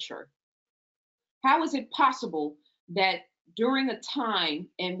caricature. How is it possible that during a time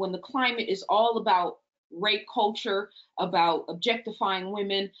and when the climate is all about rape culture, about objectifying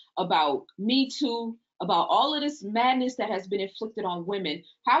women, about Me Too, about all of this madness that has been inflicted on women,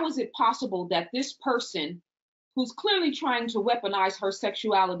 how is it possible that this person who's clearly trying to weaponize her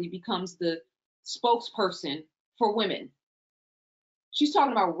sexuality becomes the spokesperson for women? She's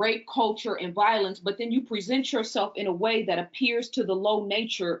talking about rape culture and violence, but then you present yourself in a way that appears to the low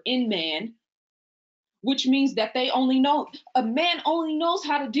nature in man, which means that a man only knows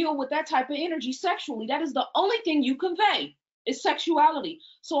how to deal with that type of energy sexually. That is the only thing you convey, is sexuality.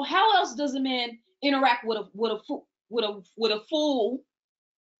 So how else does a man interact with a fool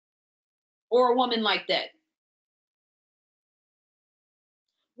or a woman like that?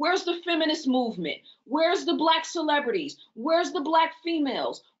 Where's the feminist movement? Where's the Black celebrities? Where's the Black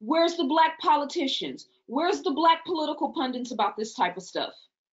females? Where's the Black politicians? Where's the Black political pundits about this type of stuff?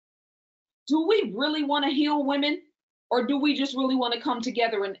 Do we really want to heal women, or do we just really want to come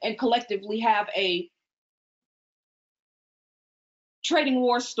together and collectively have a trading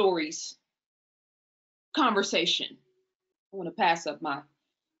war stories conversation? I want to pass up my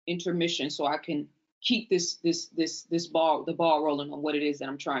intermission so I can keep the ball rolling on what it is that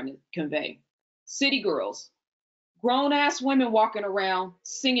I'm trying to convey. City girls, grown ass women walking around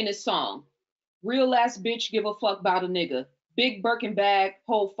singing this song. Real ass bitch give a fuck about a nigga. Big Birkin bag,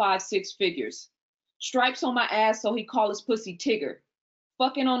 hold 5-6 figures. Stripes on my ass so he call his pussy Tigger.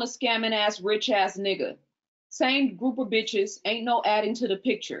 Fucking on a scamming ass rich ass nigga. Same group of bitches, ain't no adding to the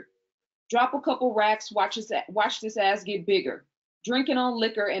picture. Drop a couple racks, watch this ass get bigger. Drinking on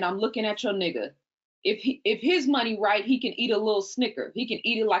liquor and I'm looking at your nigga. If his money right, he can eat a little Snicker. He can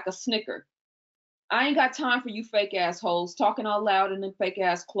eat it like a Snicker. I ain't got time for you fake assholes talking all loud in them fake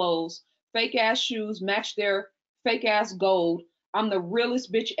ass clothes. Fake ass shoes match their fake ass gold. I'm the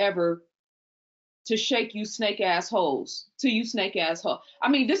realest bitch ever to shake you snake assholes. To you snake asshole. I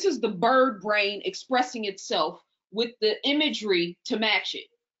mean, this is the bird brain expressing itself with the imagery to match it.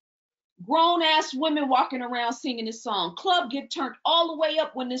 Grown ass women walking around singing this song. Club get turned all the way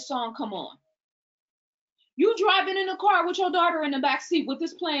up when this song come on. You driving in a car with your daughter in the back seat with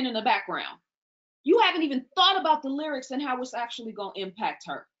this playing in the background. You haven't even thought about the lyrics and how it's actually going to impact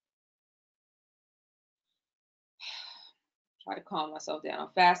her. Try to calm myself down. I'm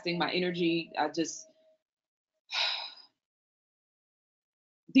fasting, my energy,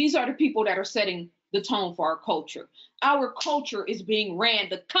 These are the people that are setting the tone for our culture. Our culture is being ran.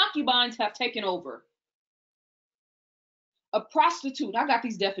 The concubines have taken over. A prostitute, I got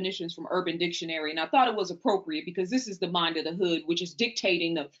these definitions from Urban Dictionary, and I thought it was appropriate because this is the mind of the hood, which is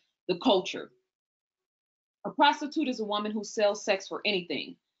dictating the culture. A prostitute is a woman who sells sex for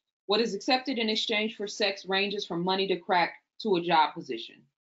anything. What is accepted in exchange for sex ranges from money to crack to a job position.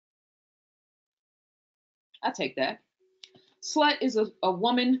 I take that. Slut is a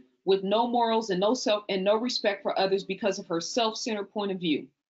woman with no morals and no respect for others because of her self-centered point of view.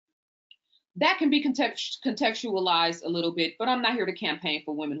 That can be contextualized a little bit, but I'm not here to campaign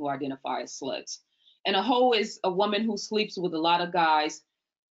for women who identify as sluts. And a hoe is a woman who sleeps with a lot of guys.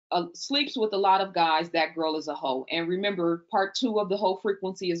 That girl is a hoe. And remember, part 2 of the Hoe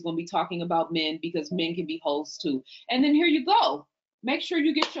Frequency is going to be talking about men, because men can be hoes too. And then here you go. Make sure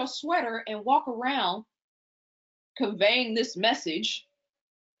you get your sweater and walk around conveying this message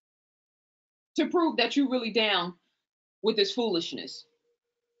to prove that you're really down with this foolishness.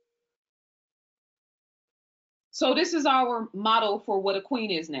 So this is our model for what a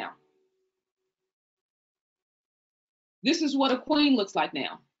queen is now. This is what a queen looks like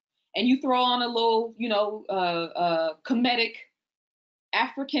now. And you throw on a little, comedic,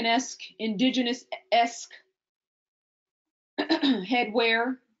 African-esque, indigenous-esque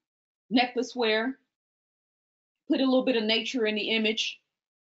headwear, necklace wear, put a little bit of nature in the image.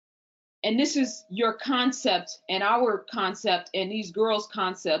 And this is your concept and our concept and these girls'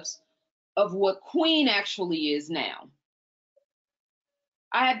 concepts of what queen actually is now.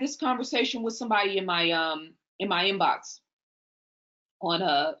 I had this conversation with somebody in my inbox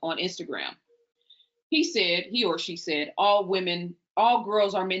on Instagram. He or she said, all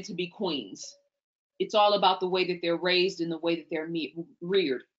girls are meant to be queens. It's all about the way that they're raised and the way that they're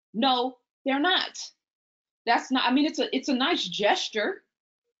reared. No, they're not. That's not, I mean, it's a nice gesture.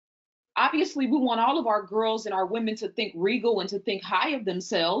 Obviously, we want all of our girls and our women to think regal and to think high of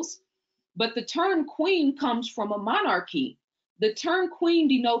themselves. But the term queen comes from a monarchy. The term queen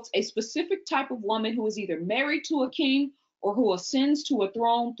denotes a specific type of woman who is either married to a king, or who ascends to a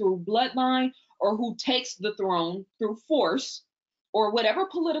throne through bloodline, or who takes the throne through force, or whatever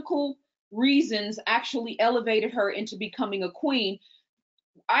political reasons actually elevated her into becoming a queen.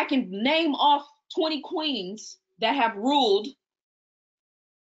 I can name off 20 queens that have ruled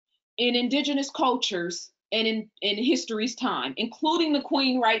in indigenous cultures and in history's time, including the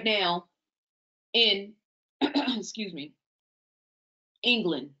queen right now in excuse me,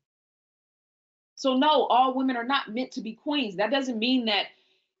 England. So no, all women are not meant to be queens. That doesn't mean that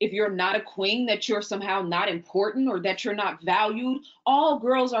if you're not a queen that you're somehow not important or that you're not valued. All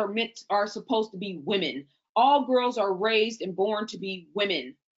girls are supposed to be women. All girls are raised and born to be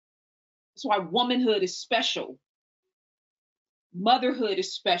women. That's why womanhood is special. Motherhood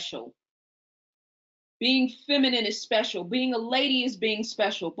is special. Being feminine is special. Being a lady is being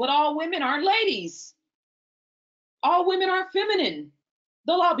special. But all women aren't ladies. All women aren't feminine.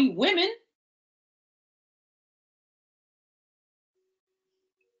 They'll all be women.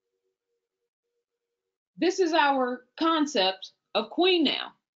 This is our concept of queen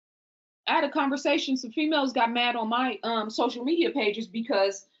now. I had a conversation. Some females got mad on my social media pages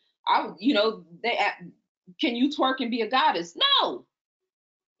because can you twerk and be a goddess? No.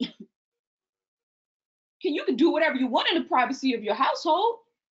 You can do whatever you want in the privacy of your household.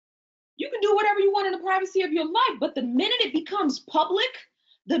 You can do whatever you want in the privacy of your life. But the minute it becomes public,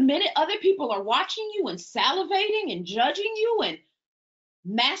 the minute other people are watching you and salivating and judging you and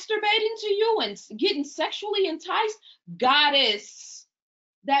masturbating to you and getting sexually enticed, goddess,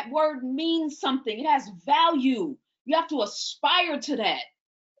 that word means something. It has value. You have to aspire to that.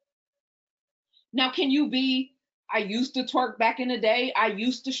 Now, can you be, I used to twerk back in the day, I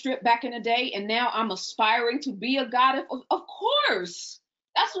used to strip back in the day, and now I'm aspiring to be a goddess? Of course.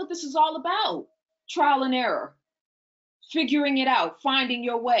 That's what this is all about. Trial and error. Figuring it out, finding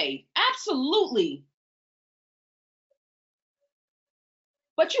your way. Absolutely.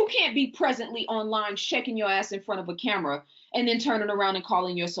 But you can't be presently online shaking your ass in front of a camera and then turning around and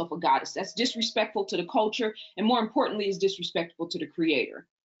calling yourself a goddess. That's disrespectful to the culture, and more importantly, is disrespectful to the creator.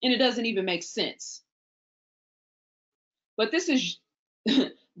 And it doesn't even make sense. But this is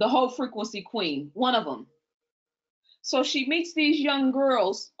the Hoe Frequency queen, one of them. So she meets these young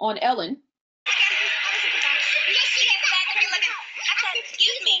girls on Ellen.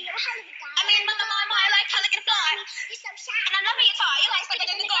 Excuse me. I mean, but mama, I like how looking fly. And I know who you are. You like sucking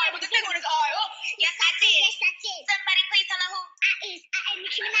in the guy with the thing on his eye. Oh, yes, I did. Yes, I did. Somebody please tell her who I is. I am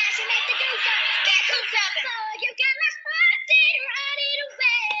Nicki Minaj and let the dude go. That who's jumping. So you got my heart, didn't run it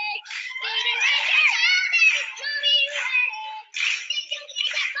away. Didn't let your child that is coming away. Did you get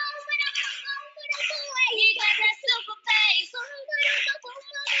that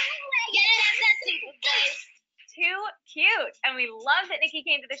too cute. And we love that Nikki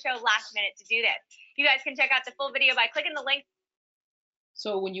came to the show last minute to do this. You guys can check out the full video by clicking the link.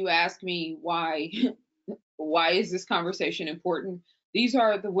 So when you ask me why is this conversation important, these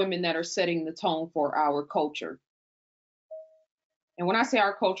are the women that are setting the tone for our culture. And when I say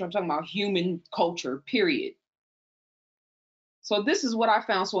our culture, I'm talking about human culture, period. So this is what I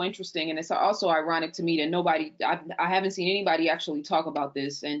found so interesting, and it's also ironic to me that I haven't seen anybody actually talk about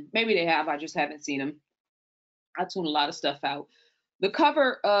this, and maybe they have, I just haven't seen them. I tune a lot of stuff out. The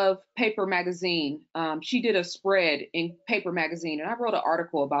cover of Paper Magazine, she did a spread in Paper Magazine, and I wrote an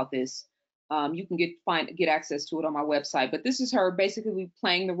article about this. You can get access to it on my website. But this is her basically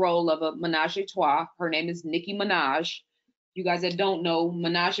playing the role of a menage a trois. Her name is Nicki Minaj. You guys that don't know,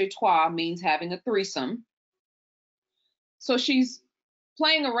 menage a trois means having a threesome. So she's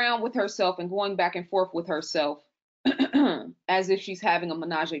playing around with herself and going back and forth with herself as if she's having a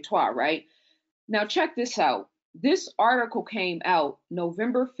menage a trois, right? Now check this out. This article came out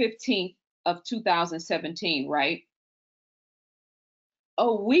November 15th of 2017, right?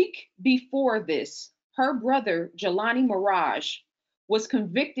 A week before this, her brother, Jelani Mirage, was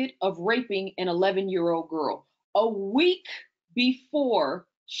convicted of raping an 11-year-old girl. A week before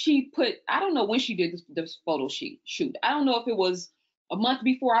she put, I don't know when she did this photo shoot. I don't know if it was a month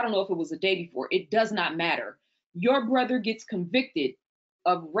before. I don't know if it was a day before. It does not matter. Your brother gets convicted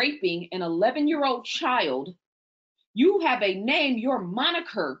of raping an 11-year-old child. You have a name, your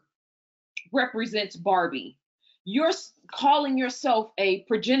moniker represents Barbie. You're calling yourself a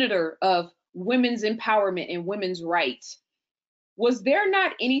progenitor of women's empowerment and women's rights. Was there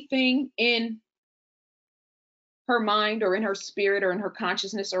not anything in her mind or in her spirit or in her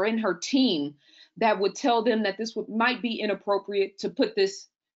consciousness or in her team that would tell them that this might be inappropriate to put this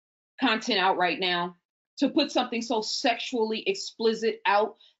content out right now, to put something so sexually explicit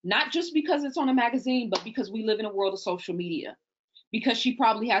out, not just because it's on a magazine, but because we live in a world of social media, because she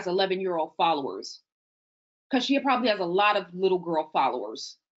probably has 11-year-old followers, because she probably has a lot of little girl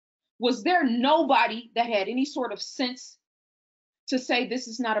followers? Was there nobody that had any sort of sense to say this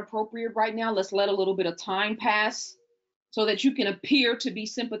is not appropriate right now? Let's let a little bit of time pass so that you can appear to be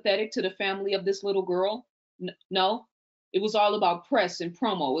sympathetic to the family of this little girl? No, it was all about press and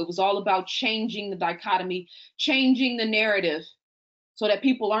promo. It was all about changing the dichotomy, changing the narrative so that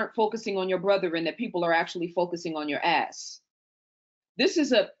people aren't focusing on your brother and that people are actually focusing on your ass. This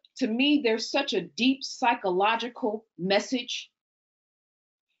is to me, there's such a deep psychological message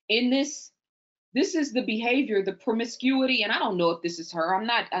in this. This is the behavior, the promiscuity, and I don't know if this is her. And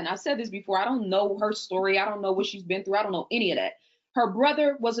I said this before, I don't know her story. I don't know what she's been through. I don't know any of that. Her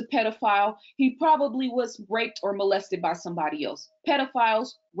brother was a pedophile. He probably was raped or molested by somebody else.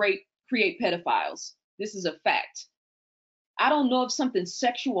 Pedophiles create pedophiles. This is a fact. I don't know if something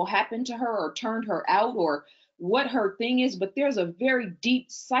sexual happened to her or turned her out or what her thing is, but there's a very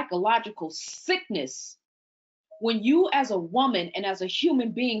deep psychological sickness when you as a woman and as a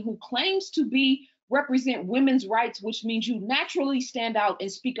human being who claims to represent women's rights, which means you naturally stand out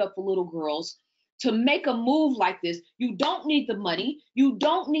and speak up for little girls, to make a move like this. You don't need the money. You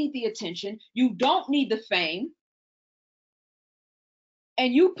don't need the attention. You don't need the fame.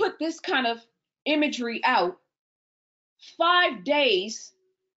 And you put this kind of imagery out 5 days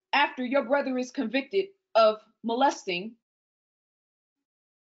after your brother is convicted of molesting,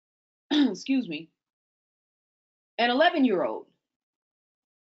 excuse me, an 11-year-old.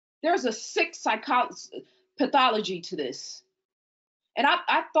 There's a sick pathology to this. And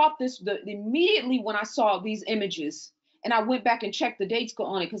I thought this immediately when I saw these images, and I went back and checked the dates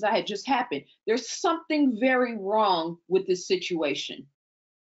on it because I had just happened. There's something very wrong with this situation.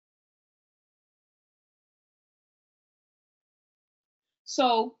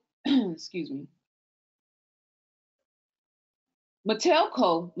 So, excuse me. Mattel,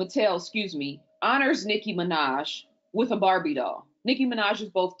 honors Nicki Minaj with a Barbie doll. Nicki Minaj is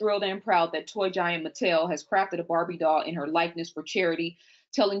both thrilled and proud that toy giant Mattel has crafted a Barbie doll in her likeness for charity,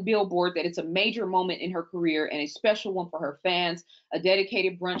 telling Billboard that it's a major moment in her career and a special one for her fans, a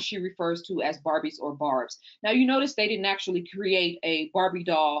dedicated brunch she refers to as Barbies or Barbs. Now, you notice they didn't actually create a Barbie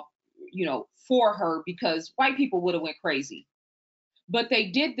doll, for her because white people would have went crazy. But they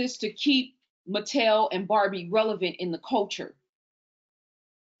did this to keep Mattel and Barbie relevant in the culture.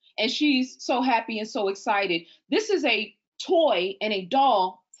 And she's so happy and so excited. This is a toy and a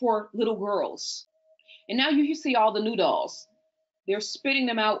doll for little girls. And now you see all the new dolls. They're spitting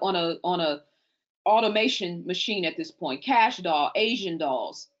them out on a automation machine at this point. Cash doll, Asian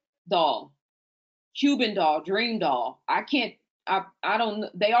doll, Cuban doll, dream doll. I don't,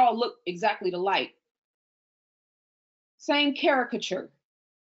 they all look exactly alike. Same caricature,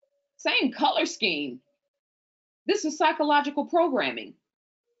 same color scheme. This is psychological programming.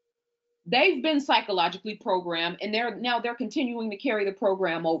 They've been psychologically programmed, and they're continuing to carry the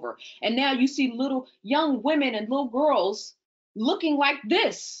program over. And now you see little young women and little girls looking like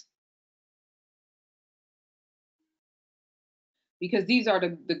this. Because these are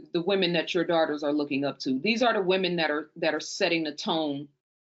the women that your daughters are looking up to. These are the women that are setting the tone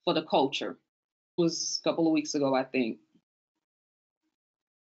for the culture. It was a couple of weeks ago, I think.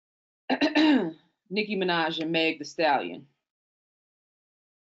 Nicki Minaj and Meg Thee Stallion.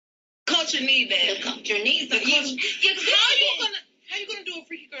 Culture needs that. The culture needs the culture. How you gonna do a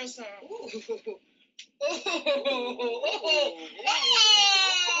freaky girl song? Ooh. That's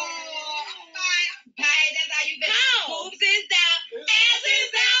how you been. Boobs is down, ass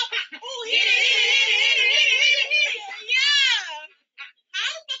is out. Ooh, hit it. Yeah.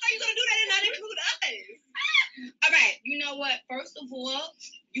 How the fuck are you gonna do that and not include us? All right, you know what? First of all,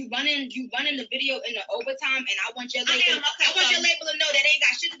 you running the video in the overtime, and I want your label. I want your label to know that ain't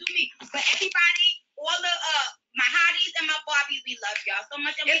got shit to do with me. But everybody, all the my hotties and my Barbies, we love y'all so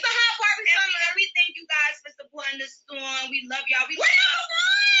much. And it's a hot Barbie summer. Everything you guys for supporting the storm. We love y'all. We're number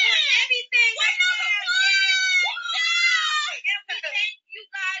one. Everything. We're number one. And we thank you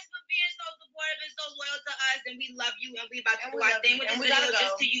guys for being so supportive and so loyal to us. And we love you. And we about to do our thing with this video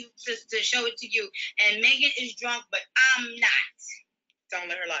just to you, to show it to you. And Megan is drunk, but I'm not. Don't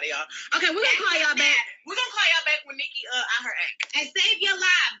let her lie to y'all. Okay, we're gonna call y'all back. We're gonna call y'all back when Nikki out her act. And save your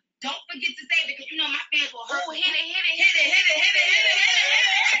life. Don't forget to save it, because you know my fans will hurt. Oh, hit it.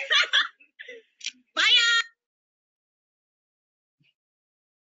 Bye, y'all.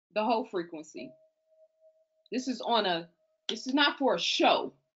 The Hoe Frequency. This is not for a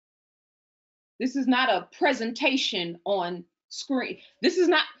show. This is not a presentation on screen. This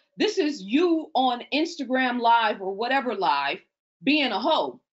is you on Instagram Live or whatever live being a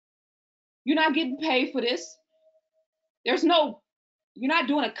hoe. You're not getting paid for this. You're not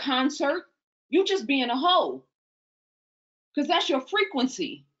doing a concert. You're just being a hoe. Because that's your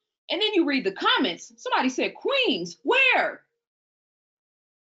frequency. And then you read the comments. Somebody said, Queens, where?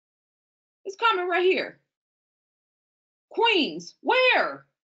 This comment right here. Queens, where?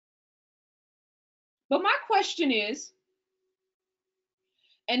 But my question is,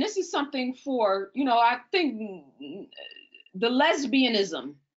 and this is something for, I think the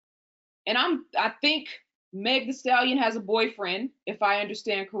lesbianism, and I think Meg Thee Stallion has a boyfriend, if I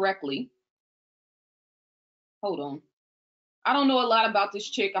understand correctly. Hold on. I don't know a lot about this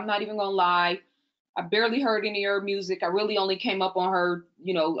chick. I'm not even gonna lie. I barely heard any of her music. I really only came up on her,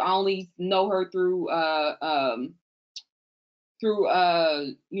 I only know her through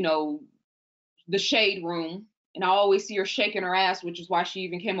the Shade Room. And I always see her shaking her ass, which is why she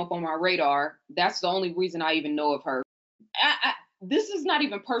even came up on my radar. That's the only reason I even know of her. This is not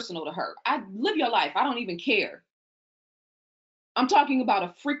even personal to her. Live your life. I don't even care. I'm talking about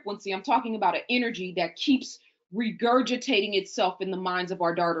a frequency. I'm talking about an energy that keeps regurgitating itself in the minds of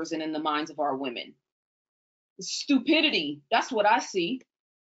our daughters and in the minds of our women. Stupidity. That's what I see.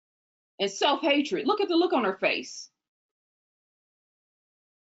 And self-hatred. Look at the look on her face.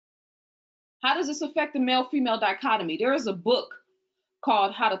 How does this affect the male-female dichotomy? There is a book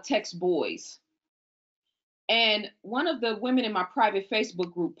called How to Text Boys. And one of the women in my private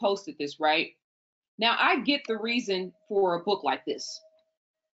Facebook group posted this, right? Now, I get the reason for a book like this.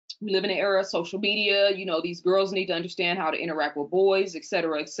 We live in an era of social media. These girls need to understand how to interact with boys, et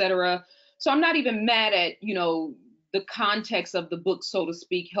cetera, et cetera. So I'm not even mad at, the context of the book, so to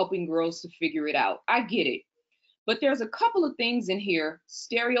speak, helping girls to figure it out. I get it. But there's a couple of things in here,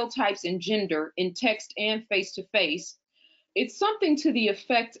 stereotypes and gender in text and face-to-face. It's something to the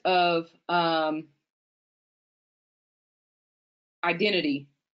effect of identity.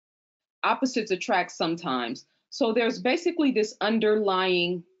 Opposites attract sometimes. So there's basically this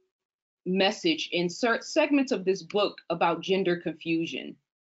underlying message in certain segments of this book about gender confusion.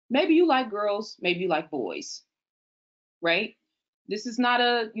 Maybe you like girls, maybe you like boys, right? This is not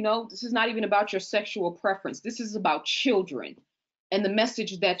this is not even about your sexual preference. This is about children and the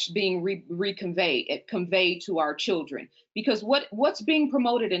message that's being conveyed to our children. Because what's being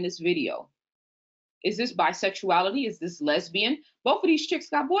promoted in this video? Is this bisexuality? Is this lesbian? Both of these chicks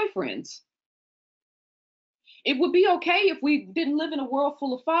got boyfriends. It would be okay if we didn't live in a world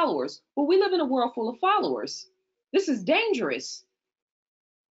full of followers, but we live in a world full of followers. This is dangerous.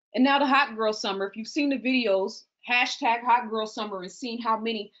 And now the hot girl summer, if you've seen the videos, hashtag hot girl summer, and seen how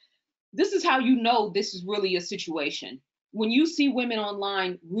many, this is how you know this is really a situation. When you see women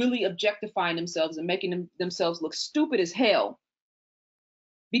online really objectifying themselves and making themselves look stupid as hell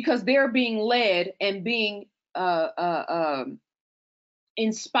because they're being led and being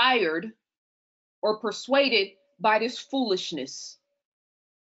inspired or persuaded by this foolishness.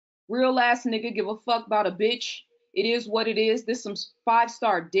 Real ass nigga give a fuck about a bitch. It is what it is. This some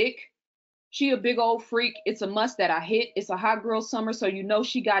 5-star dick. She a big old freak. It's a must that I hit. It's a hot girl summer, so you know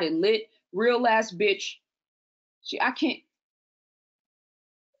she got it lit. Real ass bitch. I can't.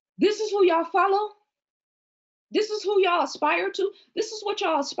 This is who y'all follow? This is who y'all aspire to? This is what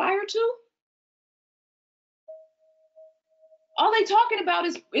y'all aspire to? All they talking about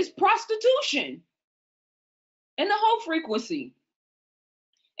is prostitution and the Hoe Frequency.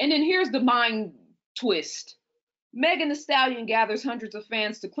 And then here's the mind twist. Megan Thee Stallion gathers hundreds of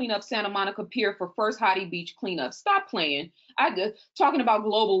fans to clean up Santa Monica Pier for first Hottie Beach cleanup. Stop playing. Talking about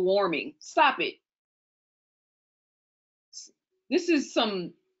global warming. Stop it. This is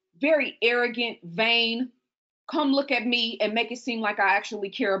some very arrogant, vain, come look at me and make it seem like I actually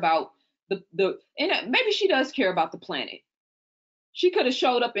care about and maybe she does care about the planet. She could have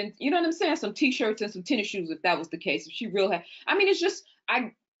showed up in, you know what I'm saying, some t-shirts and some tennis shoes if that was the case. If she real had, I mean, it's just,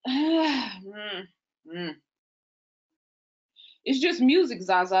 it's just music,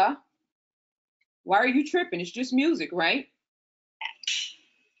 ZaZa. Why are you tripping? It's just music, right?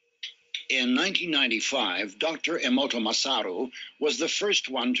 In 1995, Dr. Emoto Masaru was the first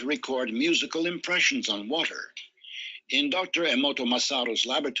one to record musical impressions on water. In Dr. Emoto Masaru's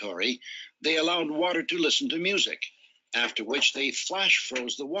laboratory, they allowed water to listen to music, after which they flash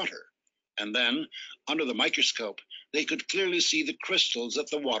froze the water. And then, under the microscope, they could clearly see the crystals that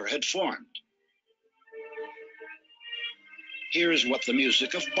the water had formed. Here is what the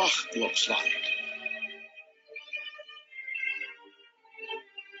music of Bach looks like.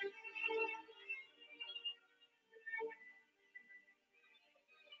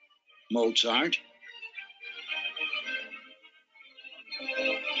 Mozart,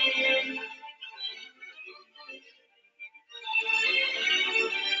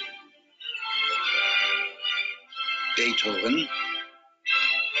 Beethoven,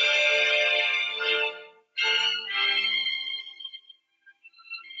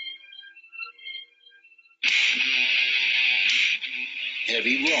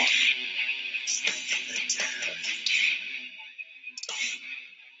 heavy rock,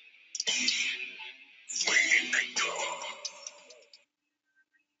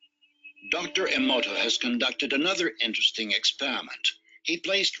 Dr. Emoto has conducted another interesting experiment. He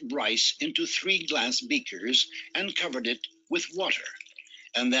placed rice into 3 glass beakers and covered it with water.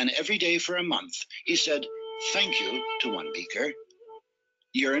 And then every day for a month, he said, "Thank you" to one beaker,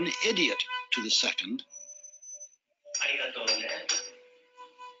 "You're an idiot" to the second,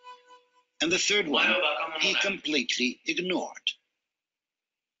 and the third one he completely ignored.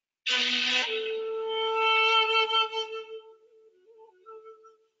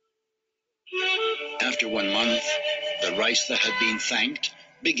 After 1 month, the rice that had been thanked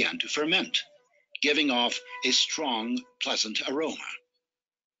began to ferment, giving off a strong, pleasant aroma.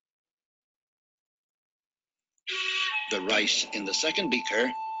 The rice in the second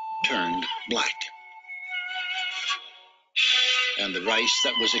beaker turned black, and the rice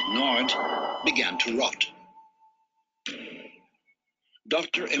that was ignored began to rot.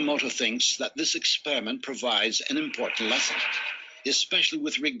 Dr. Emoto thinks that this experiment provides an important lesson, especially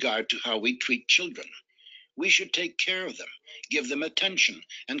with regard to how we treat children. We should take care of them, give them attention,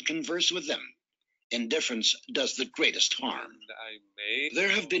 and converse with them. Indifference does the greatest harm. There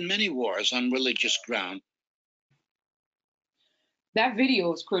have been many wars on religious ground. That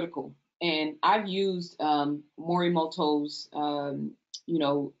video is critical, and I've used Morimoto's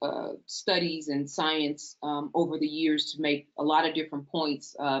studies and science over the years to make a lot of different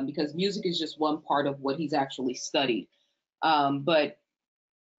points, because music is just one part of what he's actually studied. But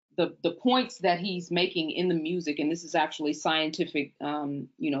the points that he's making in the music, and this is actually scientific,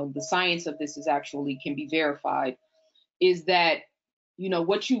 the science of this is actually can be verified, is that,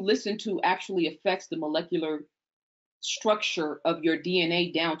 what you listen to actually affects the molecular structure of your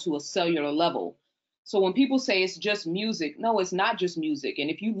DNA down to a cellular level. So when people say it's just music, no, it's not just music.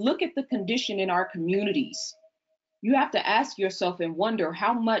 And if you look at the condition in our communities, you have to ask yourself and wonder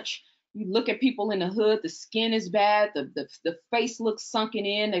how much. You look at people in the hood, the skin is bad, the face looks sunken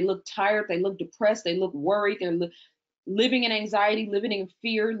in, they look tired, they look depressed, they look worried, they're living in anxiety, living in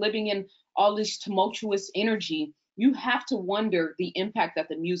fear, living in all this tumultuous energy. You have to wonder the impact that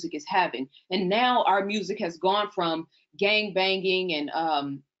the music is having. And now our music has gone from gang banging and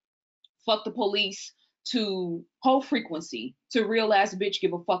fuck the police to Hoe Frequency to real ass bitch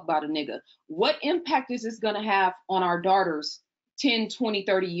give a fuck about a nigga. What impact is this going to have on our daughters 10, 20,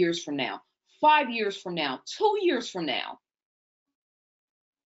 30 years from now, 5 years from now, 2 years from now?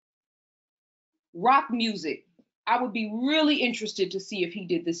 Rock music. I would be really interested to see if he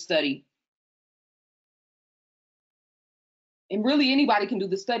did this study. and really anybody can do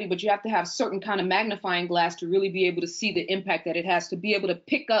the study, but you have to have certain kind of magnifying glass to really be able to see the impact that it has, to be able to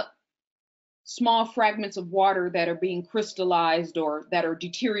pick up small fragments of water that are being crystallized or that are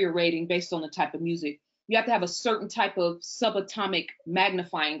deteriorating based on the type of music. You have to have a certain type of subatomic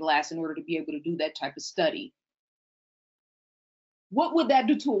magnifying glass in order to be able to do that type of study. What would that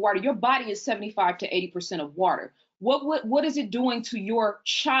do to a water? Your body is 75 to 80% of water. What is it doing to your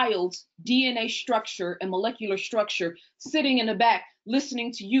child's DNA structure and molecular structure sitting in the back,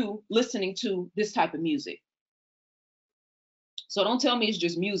 listening to you, listening to this type of music? So don't tell me it's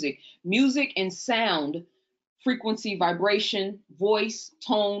just music. Music and sound, frequency, vibration, voice,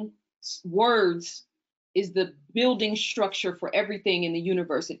 tone, words is the building structure for everything in the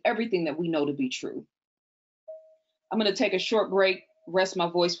universe and everything that we know to be true. I'm going to take a short break, rest my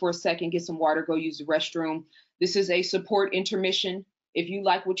voice for a second, get some water, go use the restroom. This is a support intermission. If you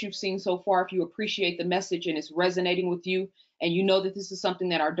like what you've seen so far, if you appreciate the message and it's resonating with you, and you know that this is something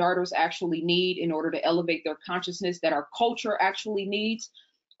that our daughters actually need in order to elevate their consciousness, that our culture actually needs,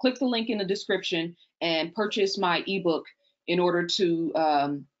 click the link in the description and purchase my ebook in order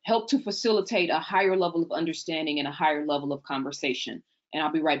to help to facilitate a higher level of understanding and a higher level of conversation. And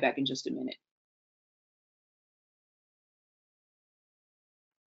I'll be right back in just a minute.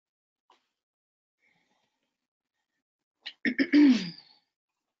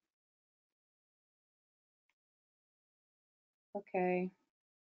 Okay.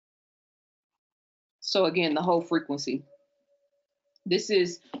 So again, the Hoe Frequency. This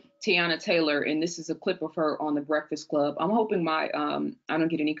is Tiana Taylor, and this is a clip of her on the Breakfast Club. I'm hoping my I don't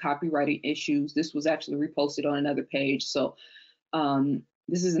get any copyright issues. This was actually reposted on another page, so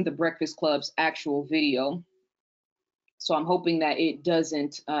this isn't the Breakfast Club's actual video. So I'm hoping that it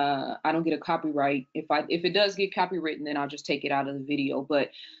doesn't. I don't get a copyright. If it does get copywritten, then I'll just take it out of the video.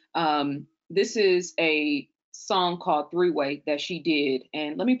 But this is a song called Three Way that she did,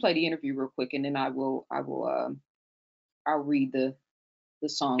 and let me play the interview real quick, and then I'll read the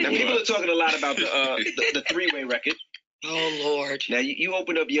song. Now, people are talking a lot about the three-way record. Oh Lord! Now you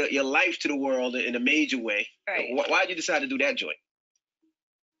opened up your life to the world in a major way. Right. Why did you decide to do that joint?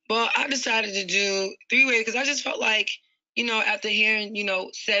 Well, I decided to do three-way because I just felt like, after hearing,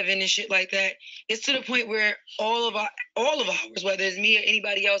 7 and shit like that, it's to the point where all of ours, whether it's me or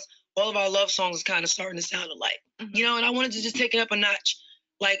anybody else, all of our love songs is kind of starting to sound alike. Mm-hmm. And I wanted to just take it up a notch,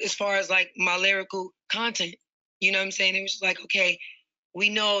 like as far as like my lyrical content. You know what I'm saying? It was just like, okay, we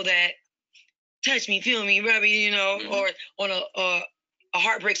know that touch me, feel me, rub me, mm-hmm. or on a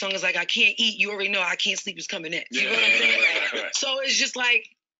heartbreak song is like, I can't eat, you already know I can't sleep is coming next. You know what I'm saying? Right. So it's just like,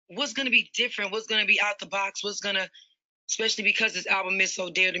 what's going to be different? What's going to be out the box? What's going to, especially because this album is so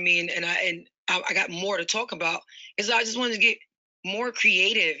dear to me and I got more to talk about, is I just wanted to get more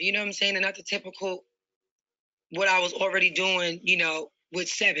creative, you know what I'm saying? And not the typical, what I was already doing, with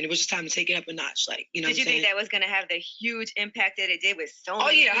 7. It was just time to take it up a notch. Like, Did you think that was going to have the huge impact that it did with so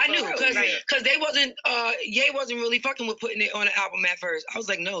many people? I knew, because they wasn't, Ye wasn't really fucking with putting it on an album at first. I was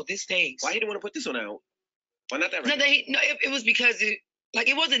like, no, this stays. Why you didn't want to put this on an album? Why not that record? No, it was because it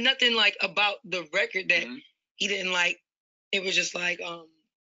wasn't nothing like about the record that mm-hmm. he didn't like. It was just like, I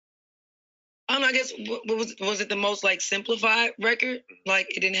don't know, I guess, was it the most like simplified record? Mm-hmm. Like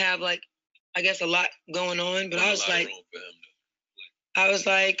it didn't have like, I guess a lot going on, but I was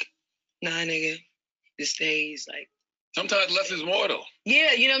like, nah, nigga, this stays. Like, sometimes less is more though.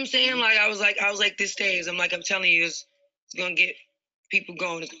 Yeah, you know what I'm saying? Like I was like, this stays. I'm telling you, it's gonna get people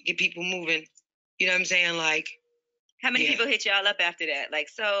going. It's gonna get people moving. You know what I'm saying? Like, how many people hit y'all up after that? Like,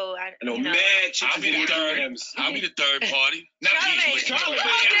 so I know, man, I'll be the third party. Not Charlie.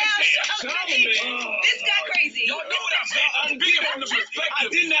 This got crazy. Y'all know what I'm saying? I'm speaking from the perspective. I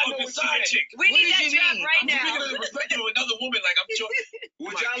did not know the side chick. We need that drop right now. I'm speaking from the perspective of another woman. Like, I'm sure.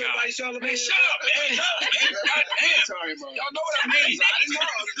 Would y'all invite Charlamagne? Shut up, man. Goddamn. Sorry, man. Y'all know what I mean.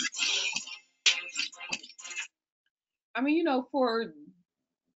 I mean,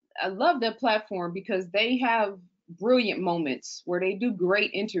 I love that platform because they have brilliant moments where they do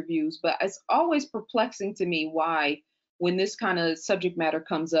great interviews, but it's always perplexing to me why, when this kind of subject matter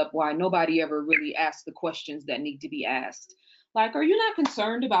comes up, why nobody ever really asks the questions that need to be asked. Like, are you not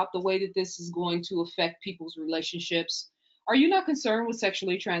concerned about the way that this is going to affect people's relationships? Are you not concerned with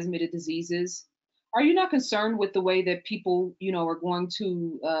sexually transmitted diseases? Are you not concerned with the way that people, are going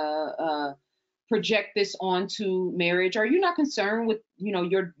to project this onto marriage? Are you not concerned with,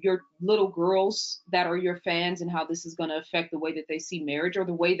 your little girls that are your fans and how this is going to affect the way that they see marriage or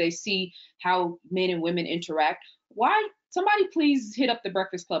the way they see how men and women interact? Why? Somebody please hit up the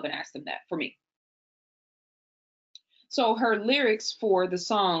Breakfast Club and ask them that for me. So her lyrics for the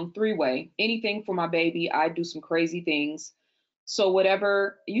song Three Way, anything for my baby, I do some crazy things. So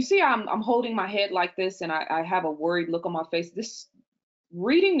whatever you see, I'm holding my head like this, and I have a worried look on my face. This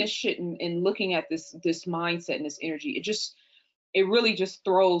reading this shit and looking at this mindset and this energy, it really just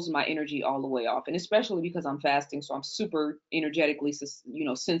throws my energy all the way off, and especially because I'm fasting, so I'm super energetically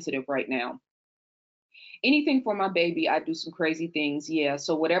sensitive right now. Anything for my baby, I do some crazy things, yeah.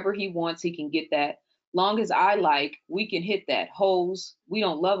 So whatever he wants, he can get that. Long as I like, we can hit that. Hoes, we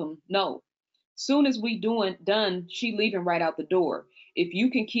don't love them, no. Soon as we done, she leaving right out the door. If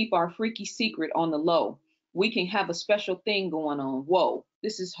you can keep our freaky secret on the low, we can have a special thing going on. Whoa,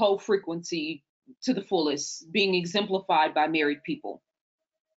 this is Hoe Frequency to the fullest, being exemplified by married people.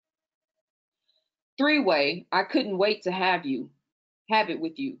 Three-way, I couldn't wait to have it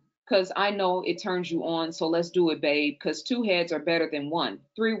with you, because I know it turns you on, so let's do it, babe, because two heads are better than one.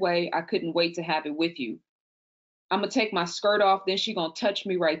 Three-way, I couldn't wait to have it with you. I'm gonna take my skirt off, then she gonna touch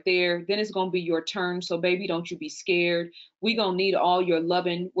me right there. Then it's gonna be your turn. So baby, don't you be scared. We gonna need all your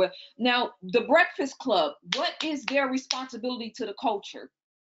loving. Well, now the Breakfast Club, what is their responsibility to the culture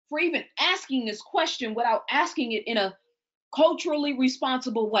for even asking this question without asking it in a culturally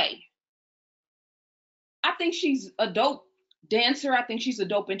responsible way? I think she's a dope dancer. I think she's a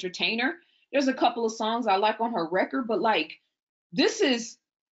dope entertainer. There's a couple of songs I like on her record, but like this is.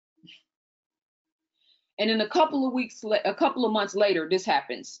 And then a couple of months later, this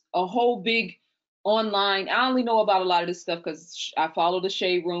happens. A whole big online. I only know about a lot of this stuff because I follow the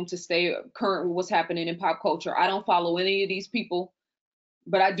Shade Room to stay current with what's happening in pop culture. I don't follow any of these people,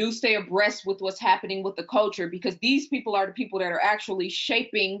 but I do stay abreast with what's happening with the culture, because these people are the people that are actually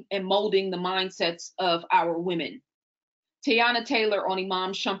shaping and molding the mindsets of our women. Tiana Taylor on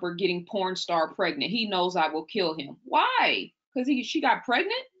Imam Shumpert getting porn star pregnant. He knows I will kill him. Why? Because she got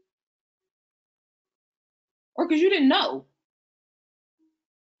pregnant? Or because you didn't know?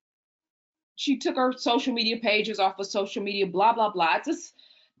 She took her social media pages off of social media, blah, blah, blah. It's just,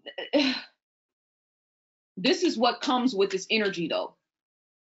 this is what comes with this energy, though.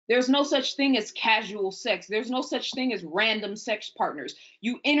 There's no such thing as casual sex. There's no such thing as random sex partners.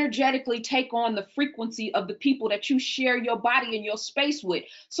 You energetically take on the frequency of the people that you share your body and your space with.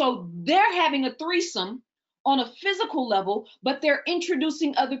 So they're having a threesome on a physical level, but they're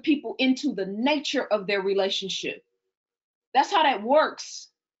introducing other people into the nature of their relationship. That's how that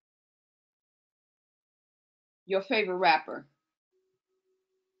works. Your favorite rapper.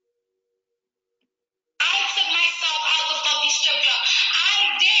 I took myself out the fucking strip club.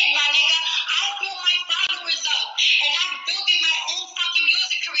 I did, my nigga. I built my followers up. And I'm building my own fucking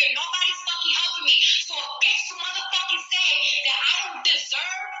music career. Nobody's fucking helping me. So a bitch to motherfucking say that I don't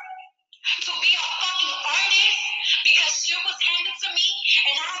deserve to be a fucking artist because shit was handed to me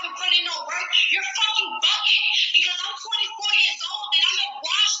and I haven't put in no work, you're fucking bugging. Because I'm 24 years old and I'm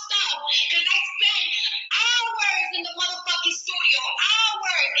washed up because I spent hours in the motherfucking studio.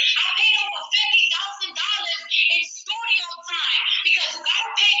 Hours. I paid over $50,000 in studio time because you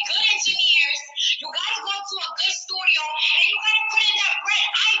gotta pay good engineers, you gotta go to a good studio, and you gotta put in that bread.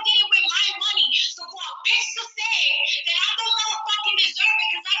 I did it with my money. So for a bitch to say that I don't motherfucking deserve it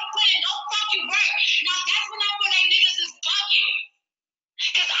because I don't put in no fucking work, now that's when I feel like niggas is bugging.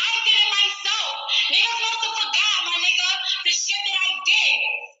 Cause I did it myself. Niggas must have forgot, my nigga, the shit that I did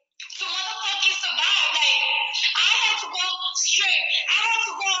to motherfucking survive. Like, I had to go straight. I had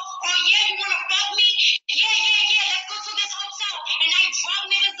to go, oh yeah, you wanna fuck me? Yeah, let's go to this hotel. And I drop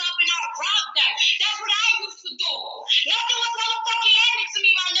niggas up and I rob them. That's what I used to do. Nothing was motherfucking handed to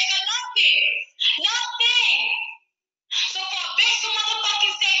me, my nigga. Nothing. So for a bitch to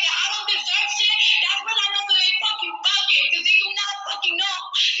motherfucking say that I don't deserve shit, that's when I know that they fucking bugging. Cause they do not fucking know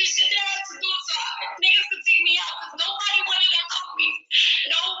the shit that I had to do so niggas could take me out. Cause nobody wanted to help me.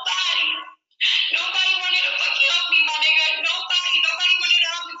 Nobody wanted to fucking help me, my nigga. Nobody wanted to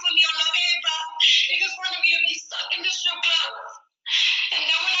help me, put me on Love and Hip Hop. Niggas wanted me to be stuck in the strip club. And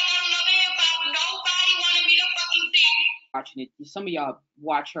then when I got on Love and Hip Hop, nobody wanted me to fucking sing. Watching it. Some of y'all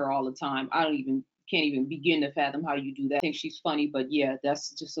watch her all the time. Can't even begin to fathom how you do that. I think she's funny, but yeah,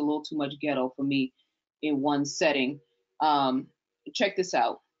 that's just a little too much ghetto for me in one setting. Check this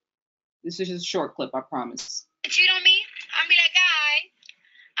out. This is just a short clip, I promise. Cheat on me? I'm be like, alright,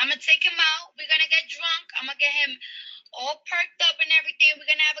 I'm gonna take him out. We're gonna get drunk. I'm gonna get him all perked up and everything. We're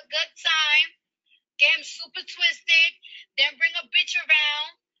gonna have a good time. Get him super twisted. Then bring a bitch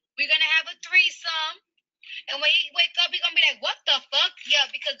around. We're gonna have a threesome. And when he wake up, he gonna be like, what the fuck? Yeah,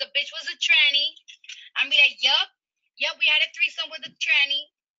 because the bitch was a tranny. I'm be like, yup, we had a threesome with a tranny.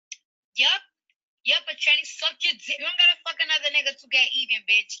 Yup, a tranny sucked your dick. You don't gotta fuck another nigga to get even,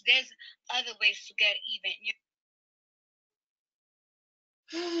 bitch. There's other ways to get even.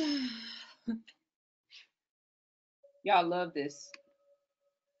 Y'all love this.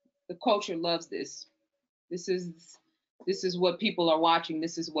 The culture loves this. This is what people are watching.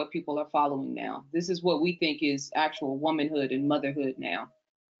 This is what people are following now. This is what we think is actual womanhood and motherhood now.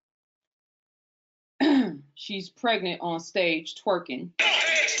 She's pregnant on stage twerking.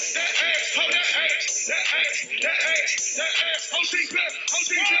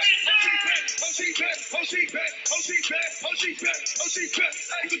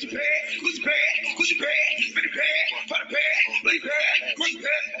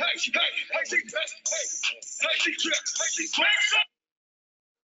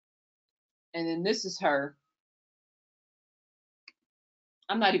 And then this is her.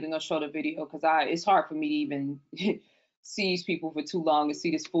 I'm not even gonna show the video because it's hard for me to even seize people for too long and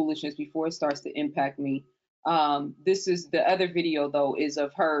see this foolishness before it starts to impact me. This is the other video though, is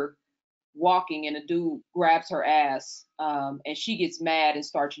of her walking and a dude grabs her ass, and she gets mad and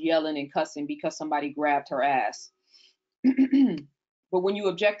starts yelling and cussing because somebody grabbed her ass. But when you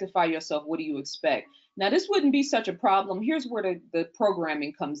objectify yourself, what do you expect? Now, this wouldn't be such a problem. Here's where the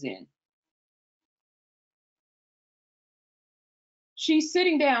programming comes in. She's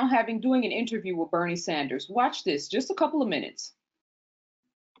sitting down doing an interview with Bernie Sanders. Watch this, just a couple of minutes.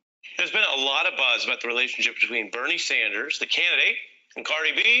 There's been a lot of buzz about the relationship between Bernie Sanders, the candidate, and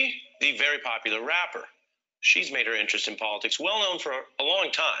Cardi B, the very popular rapper. She's made her interest in politics well known for a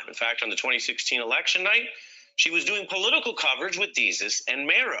long time. In fact, on the 2016 election night, she was doing political coverage with Jesus and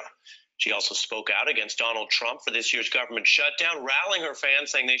Mara. She also spoke out against Donald Trump for this year's government shutdown, rallying her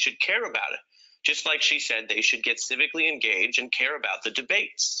fans, saying they should care about it, just like she said they should get civically engaged and care about the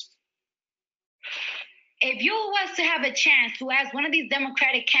debates. If you was to have a chance to ask one of these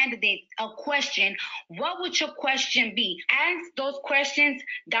Democratic candidates a question, what would your question be? Ask those questions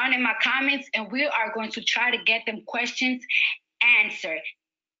down in my comments, and we are going to try to get them questions answered.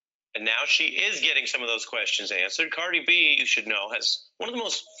 And now she is getting some of those questions answered. Cardi B, you should know, has one of the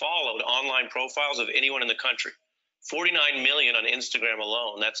most followed online profiles of anyone in the country. 49 million on Instagram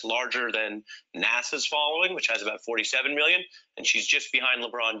alone. That's larger than NASA's following, which has about 47 million. And she's just behind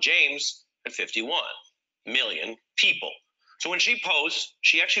LeBron James at 51 million people. So when she posts,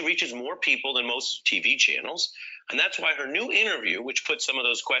 she actually reaches more people than most TV channels. And that's why her new interview, which puts some of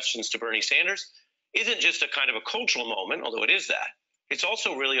those questions to Bernie Sanders, isn't just a kind of a cultural moment, although it is that. It's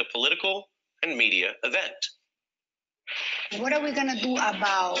also really a political and media event. What are we going to do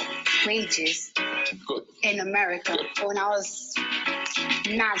about wages in America? When I was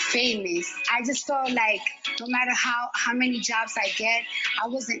not famous, I just felt like no matter how many jobs I get, I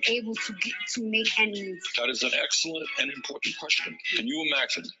wasn't able to make any. That is an excellent and important question. Can you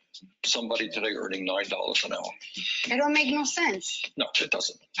imagine somebody today earning $9 an hour? It don't make no sense. No, it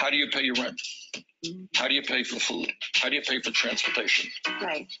doesn't. How do you pay your rent? How do you pay for food? How do you pay for transportation?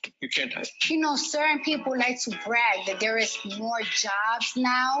 Right. You can't pay. You know, certain people like to brag that there is more jobs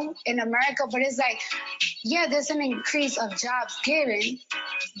now in America, but it's like, yeah, there's an increase of jobs given,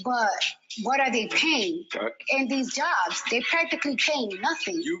 but what are they paying in these jobs? They practically paying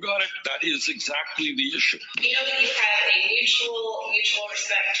nothing. You got it. That is exactly the issue. You know that you have a mutual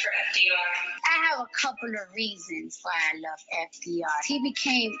respect for FDR. I have a couple of reasons why I love FDR. He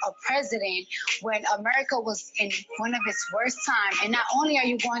became a president when America was in one of its worst times. And not only are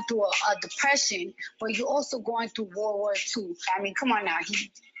you going through a depression, but you're also going through World War II. I mean, come on now.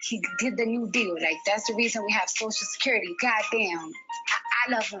 He did the New Deal. Like, that's the reason we have Social Security. Goddamn.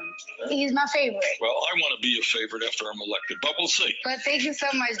 I love him. He's my favorite. Well, I want to be a favorite after I'm elected, but we'll see. But thank you so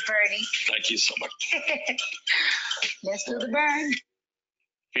much, Bernie. Thank you so much. Let's feel the burn.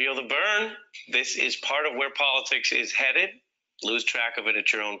 Feel the burn. This is part of where politics is headed. Lose track of it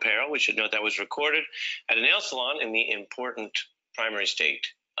at your own peril. We should note that was recorded at a nail salon in the important primary state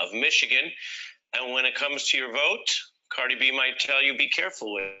of Michigan. And when it comes to your vote, Cardi B might tell you, be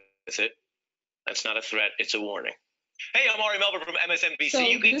careful with it. That's not a threat, it's a warning. Hey, I'm Ari Melber from MSNBC. So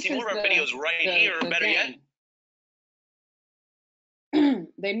you can see more of our videos right here, or better yet.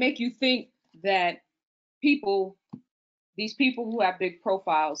 They make you think that these people who have big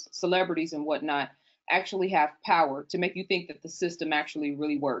profiles, celebrities and whatnot, actually have power, to make you think that the system actually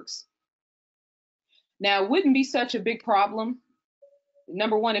really works. Now, it wouldn't be such a big problem,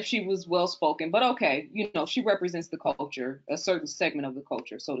 number one, if she was well-spoken, but okay, you know, she represents the culture, a certain segment of the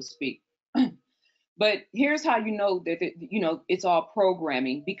culture, so to speak. But here's how you know that it's all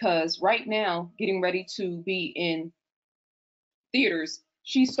programming, because right now, getting ready to be in theaters,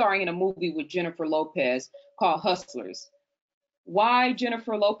 she's starring in a movie with Jennifer Lopez called Hustlers. Why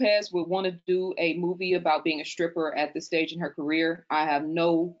Jennifer Lopez would want to do a movie about being a stripper at this stage in her career, I have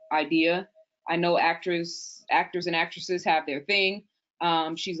no idea. I know actors and actresses have their thing.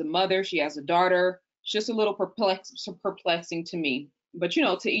 She's a mother. She has a daughter. It's just a little perplexing to me. But, you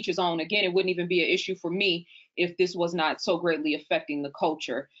know, to each his own. Again, it wouldn't even be an issue for me if this was not so greatly affecting the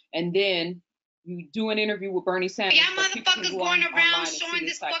culture. And then you do an interview with Bernie Sanders. Y'all motherfuckers going around showing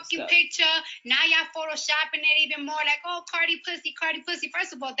this fucking picture. Now y'all photoshopping it even more. Like, oh, Cardi pussy, Cardi pussy.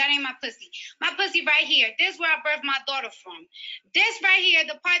 First of all, that ain't my pussy. My pussy right here. This is where I birthed my daughter from. This right here,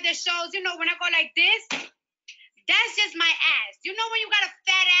 the part that shows, you know, when I go like this, that's just my ass. You know when you got a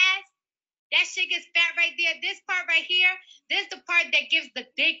fat ass? That shit gets fat right there. This part right here, this is the part that gives the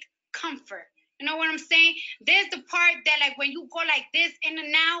dick comfort. You know what I'm saying? There's the part that, like, when you go like this in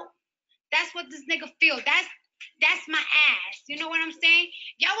and out, that's what this nigga feel. That's my ass. You know what I'm saying?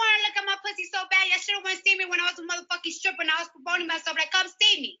 Y'all want to look at my pussy so bad? Y'all should have went see me when I was a motherfucking stripper and I was promoting myself. Like, come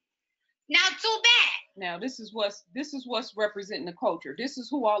see me. Now, too bad. Now, this is what's representing the culture. This is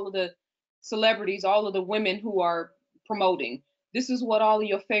who all of the celebrities, all of the women who are promoting. This is what all of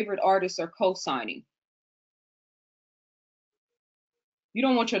your favorite artists are co-signing. You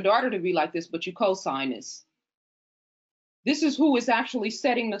don't want your daughter to be like this, but you co-sign this. This is who is actually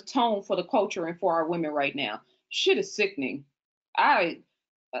setting the tone for the culture and for our women right now. Shit is sickening.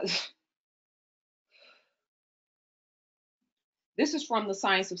 This is from the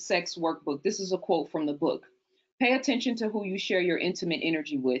Science of Sex workbook. This is a quote from the book. Pay attention to who you share your intimate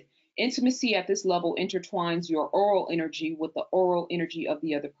energy with. Intimacy at this level intertwines your oral energy with the oral energy of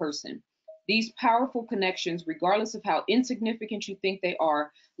the other person. These powerful connections, regardless of how insignificant you think they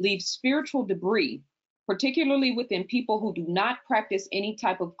are, leave spiritual debris, particularly within people who do not practice any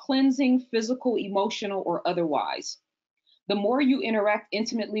type of cleansing, physical, emotional, or otherwise. The more you interact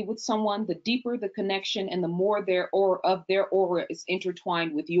intimately with someone, the deeper the connection and the more their aura is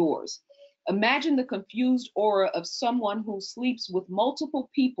intertwined with yours. Imagine the confused aura of someone who sleeps with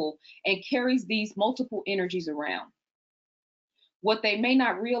multiple people and carries these multiple energies around. What they may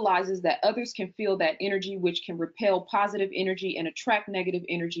not realize is that others can feel that energy, which can repel positive energy and attract negative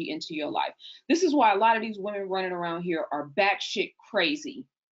energy into your life. This is why a lot of these women running around here are batshit crazy,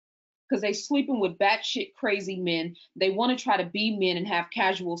 because they sleeping with batshit crazy men. They want to try to be men and have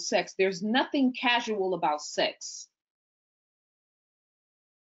casual sex. There's nothing casual about sex.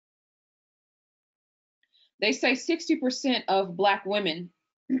 They say 60% of Black women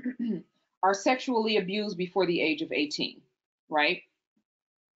are sexually abused before the age of 18, right?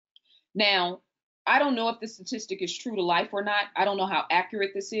 Now, I don't know if this statistic is true to life or not. I don't know how accurate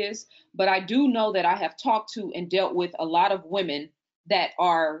this is, but I do know that I have talked to and dealt with a lot of women that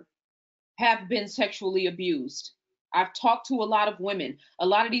have been sexually abused. I've talked to a lot of women. A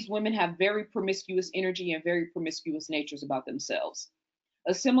lot of these women have very promiscuous energy and very promiscuous natures about themselves.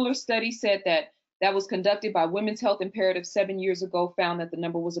 A similar study said that was conducted by Women's Health Imperative 7 years ago found that the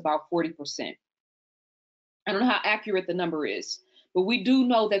number was about 40%. I don't know how accurate the number is, but we do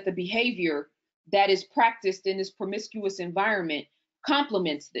know that the behavior that is practiced in this promiscuous environment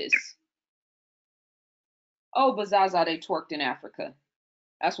complements this. Oh, but ZaZa, they twerked in Africa.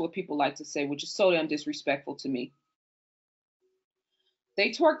 That's what people like to say, which is so damn disrespectful to me. They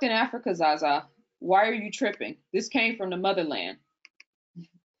twerked in Africa, ZaZa. Why are you tripping? This came from the motherland.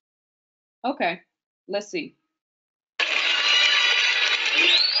 Okay, let's see.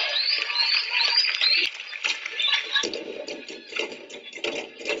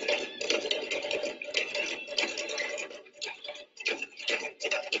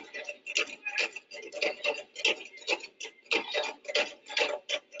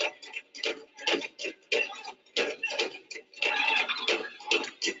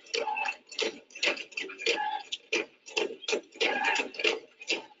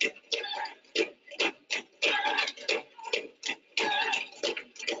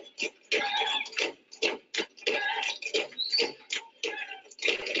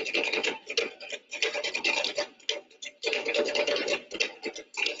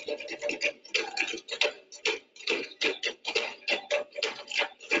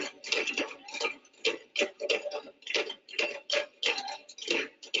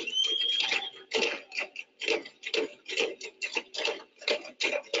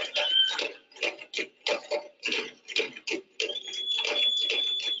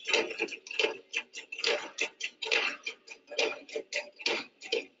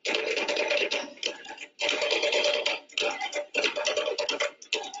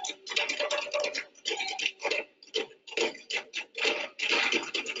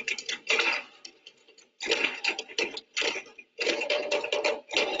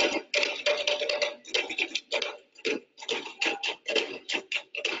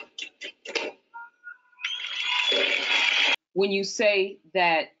 When you say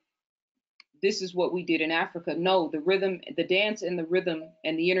that this is what we did in Africa. No, the rhythm, the dance and the rhythm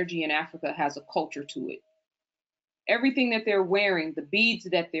and the energy in Africa has a culture to it. Everything that they're wearing, the beads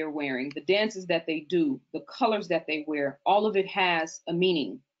that they're wearing, the dances that they do, the colors that they wear, all of it has a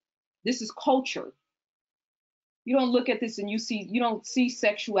meaning. This is culture. You don't look at this and you don't see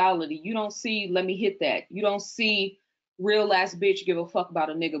sexuality. You don't see, let me hit that. You don't see real ass bitch give a fuck about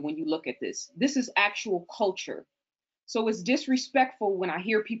a nigga when you look at this. This is actual culture. So it's disrespectful when I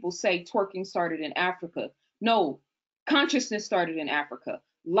hear people say twerking started in Africa. No, consciousness started in Africa.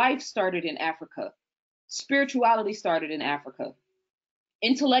 Life started in Africa. Spirituality started in Africa.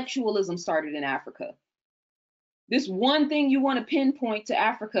 Intellectualism started in Africa. This one thing you want to pinpoint to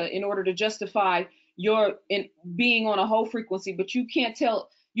Africa in order to justify your being on a whole frequency, but you can't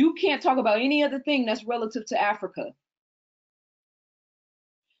talk about any other thing that's relative to Africa.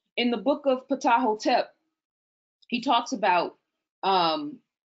 In the book of Ptahhotep, he talks about, and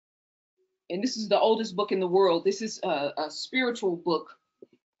this is the oldest book in the world. This is a spiritual book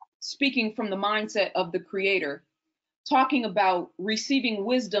speaking from the mindset of the creator, talking about receiving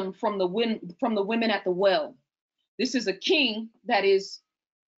wisdom from the women at the well. This is a king that is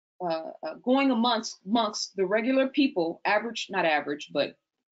going amongst the regular people, not average, but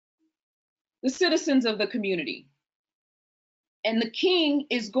the citizens of the community. And the king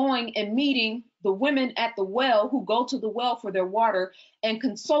is going and meeting the women at the well who go to the well for their water and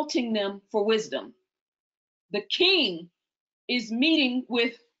consulting them for wisdom. The king is meeting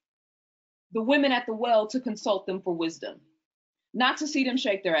with the women at the well to consult them for wisdom, not to see them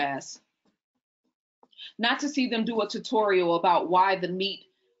shake their ass, not to see them do a tutorial about why the meat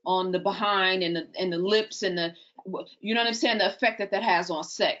on the behind and the lips and the, you know what I'm saying, the effect that has on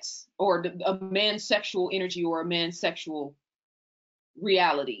sex or a man's sexual energy or a man's sexual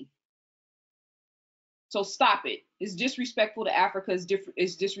reality. So stop it. It's disrespectful to Africa.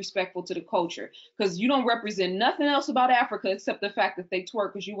 It's disrespectful to the culture, because you don't represent nothing else about Africa except the fact that they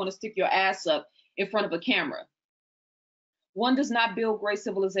twerk because you want to stick your ass up in front of a camera. One does not build great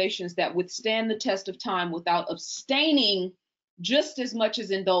civilizations that withstand the test of time without abstaining just as much as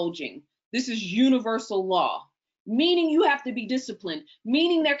indulging. This is universal law, meaning you have to be disciplined,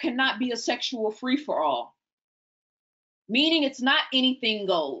 meaning there cannot be a sexual free-for-all, meaning it's not anything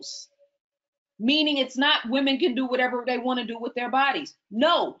goes, meaning it's not women can do whatever they want to do with their bodies.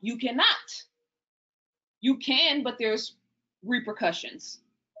 No, you cannot. You can, but there's repercussions.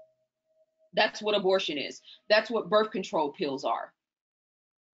 That's what abortion is. That's what birth control pills are.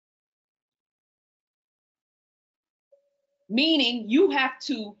 Meaning you have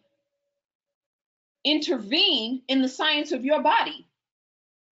to intervene in the science of your body.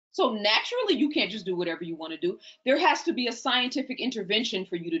 So naturally, you can't just do whatever you want to do. There has to be a scientific intervention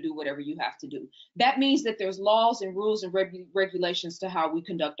for you to do whatever you have to do. That means that there's laws and rules and regulations to how we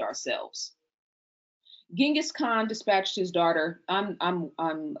conduct ourselves. Genghis Khan dispatched his daughter.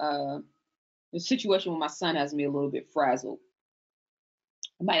 The situation with my son has me a little bit frazzled.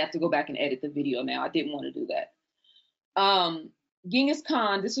 I might have to go back and edit the video now. I didn't want to do that. Genghis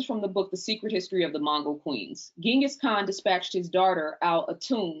Khan, this is from the book, The Secret History of the Mongol Queens. Genghis Khan dispatched his daughter,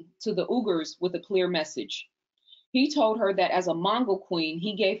 Al-Atun, to the Uyghurs with a clear message. He told her that as a Mongol queen,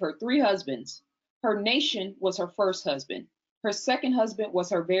 he gave her 3 husbands. Her nation was her first husband. Her second husband was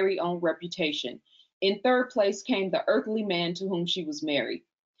her very own reputation. In third place came the earthly man to whom she was married.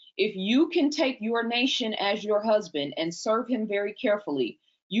 If you can take your nation as your husband and serve him very carefully,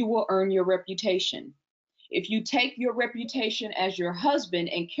 you will earn your reputation. If you take your reputation as your husband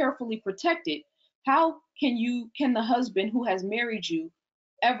and carefully protect it, how can the husband who has married you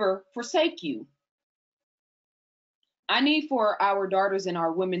ever forsake you? I need for our daughters and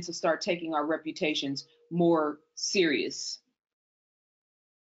our women to start taking our reputations more serious.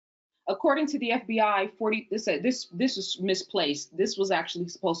 According to the FBI, this is misplaced. This was actually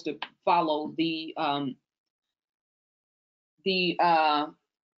supposed to follow the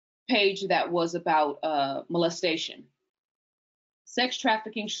page that was about molestation. Sex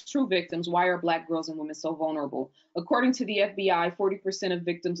trafficking's true victims. Why are Black girls and women so vulnerable? According to the FBI, 40% of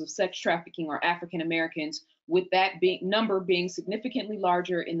victims of sex trafficking are African Americans, with that number being significantly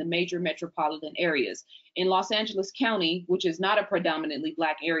larger in the major metropolitan areas. In Los Angeles County, which is not a predominantly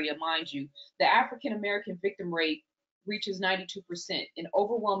Black area, mind you, the African American victim rate reaches 92%. In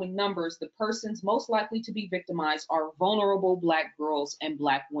overwhelming numbers, the persons most likely to be victimized are vulnerable Black girls and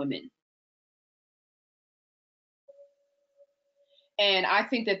Black women. And I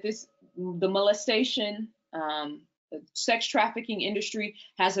think that the molestation, the sex trafficking industry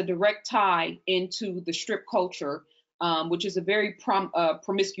has a direct tie into the strip culture, which is a very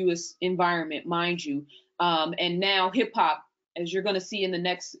promiscuous environment, mind you. And now hip hop as you're going to see in the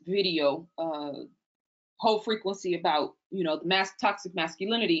next video, Hoe Frequency, about, you know, the toxic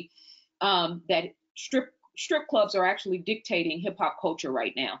masculinity, that strip clubs are actually dictating hip hop culture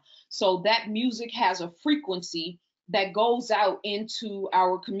right now. So that music has a frequency that goes out into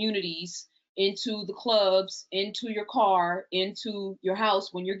our communities, into the clubs, into your car, into your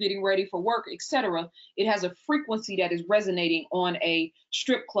house when you're getting ready for work, etc. It has a frequency that is resonating on a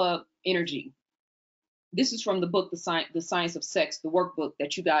strip club energy. This is from the book, The Science of Sex, the workbook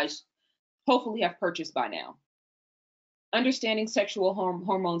that you guys hopefully have purchased by now. Understanding sexual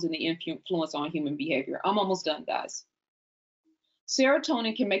hormones and the influence on human behavior. I'm almost done, guys.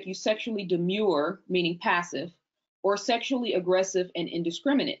 Serotonin can make you sexually demure, meaning passive, or sexually aggressive and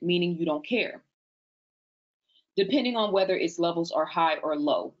indiscriminate, meaning you don't care, depending on whether its levels are high or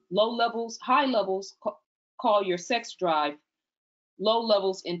low. High levels call your sex drive. Low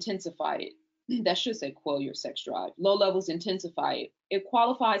levels intensify it. That should say quell your sex drive. Low levels intensify it. It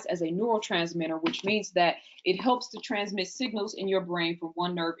qualifies as a neurotransmitter, which means that it helps to transmit signals in your brain from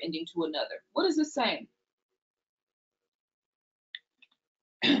one nerve ending to another. What is this saying?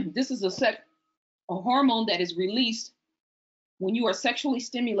 This is a hormone that is released when you are sexually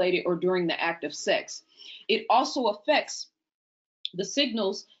stimulated or during the act of sex. It also affects the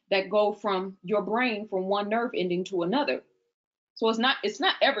signals that go from your brain from one nerve ending to another. So it's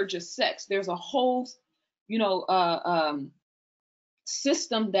not ever just sex. There's a whole, you know,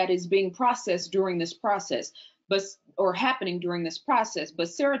 system that is being processed during this process, or happening during this process. But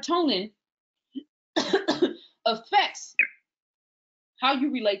serotonin affects how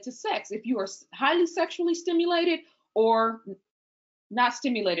you relate to sex, if you are highly sexually stimulated or not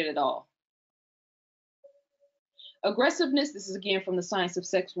stimulated at all. Aggressiveness, this is again from the Science of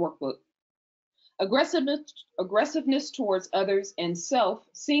Sex workbook. Aggressiveness towards others and self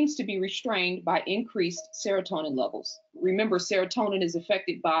seems to be restrained by increased serotonin levels. Remember, serotonin is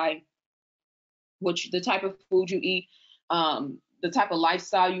affected by the type of food you eat, the type of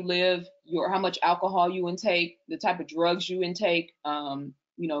lifestyle you live, how much alcohol you intake, the type of drugs you intake,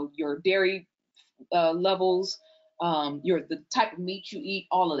 you know, your dairy levels, the type of meat you eat,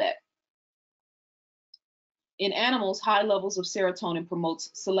 all of that. In animals, high levels of serotonin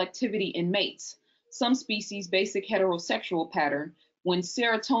promotes selectivity in mates. Some species' basic heterosexual pattern. When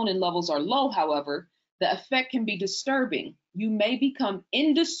serotonin levels are low, however, the effect can be disturbing. You may become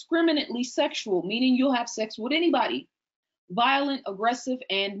indiscriminately sexual, meaning you'll have sex with anybody. Violent, aggressive,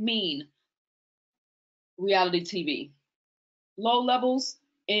 and mean. Reality TV. Low levels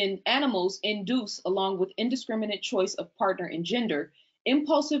in animals induce, along with indiscriminate choice of partner and gender,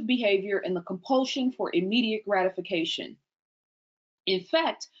 impulsive behavior and the compulsion for immediate gratification. In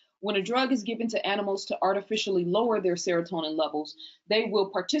fact, when a drug is given to animals to artificially lower their serotonin levels, they will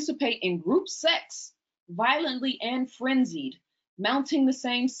participate in group sex, violently and frenzied, mounting the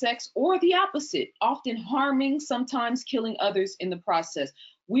same sex or the opposite, often harming, sometimes killing others in the process.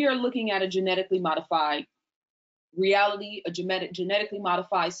 We are looking at a genetically modified reality, a genetically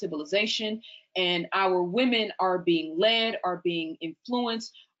modified civilization, and our women are being led, are being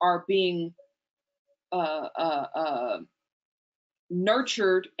influenced, are being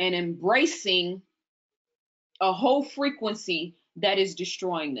nurtured and embracing a whole frequency that is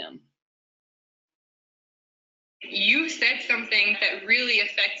destroying them. You said something that really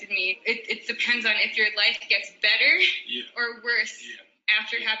affected me. It depends on if your life gets better or worse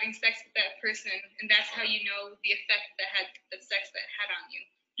after having sex with that person, and that's how you know the effect that sex had on you.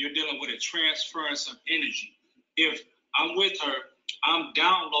 You're dealing with a transference of energy. If I'm with her, I'm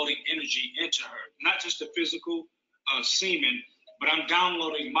downloading energy into her, not just the physical semen, but I'm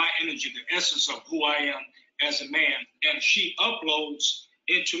downloading my energy, the essence of who I am as a man, and she uploads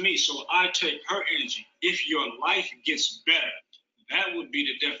into me. So I take her energy. If your life gets better, that would be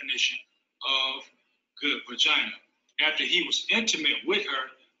the definition of good vagina. After he was intimate with her,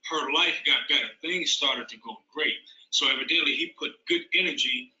 her life got better. Things started to go great. So evidently he put good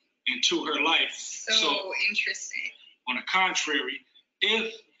energy into her life. So interesting. On the contrary,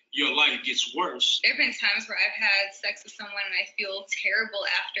 if your life gets worse. There have been times where I've had sex with someone and I feel terrible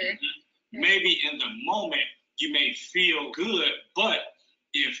after. Mm-hmm. Maybe in the moment you may feel good, but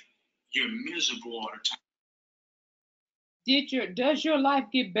if you're miserable all the time. Does your life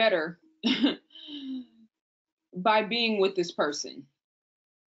get better by being with this person?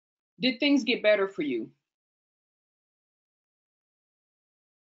 Did things get better for you?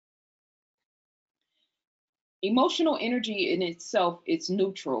 Emotional energy in itself, it's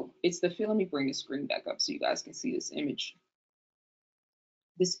neutral. It's the feel. Let me bring the screen back up so you guys can see this image.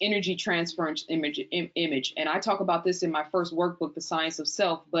 This energy transference image. And I talk about this in my first workbook, The Science of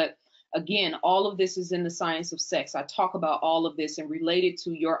Self, but Again, all of this is in the science of sex. I talk about all of this and relate it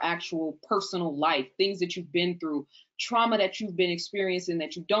to your actual personal life, things that you've been through, trauma that you've been experiencing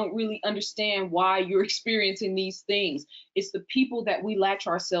that you don't really understand why you're experiencing these things. It's the people that we latch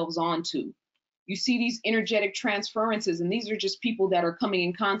ourselves onto. You see these energetic transferences, and these are just people that are coming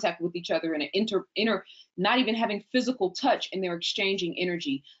in contact with each other in an not even having physical touch, and they're exchanging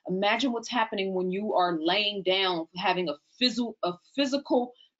energy. Imagine what's happening when you are laying down, having a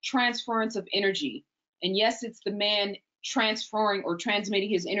physical transference of energy. And yes, it's the man transferring or transmitting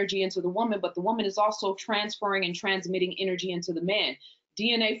his energy into the woman, but the woman is also transferring and transmitting energy into the man.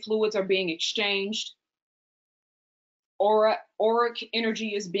 DNA fluids are being exchanged. Auric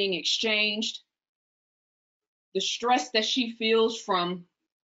energy is being exchanged. The stress that she feels from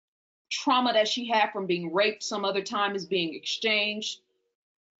trauma that she had from being raped some other time is being exchanged.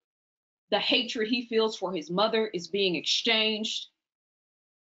 The hatred he feels for his mother is being exchanged.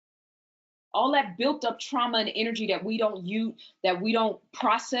 All that built up trauma and energy that we don't use, that we don't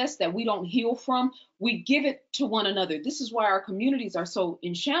process, that we don't heal from, we give it to one another. This is why our communities are so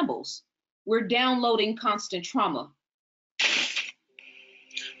in shambles. We're downloading constant trauma.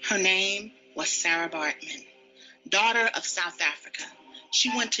 Her name was Sarah Bartman, daughter of South Africa. She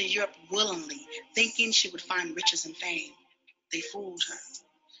went to Europe willingly, thinking she would find riches and fame. They fooled her.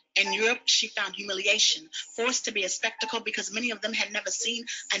 In Europe, she found humiliation, forced to be a spectacle because many of them had never seen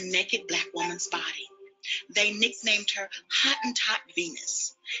a naked black woman's body. They nicknamed her Hottentot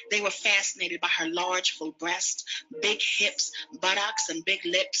Venus. They were fascinated by her large, full breasts, big hips, buttocks, and big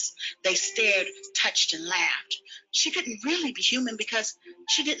lips. They stared, touched, and laughed. She couldn't really be human because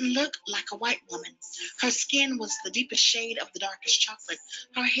she didn't look like a white woman. Her skin was the deepest shade of the darkest chocolate.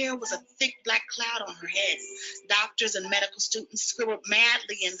 Her hair was a thick black cloud on her head. Doctors and medical students scribbled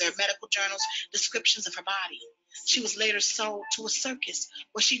madly in their medical journals descriptions of her body. She was later sold to a circus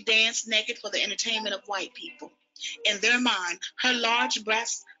where she danced naked for the entertainment of white people. In their mind, her large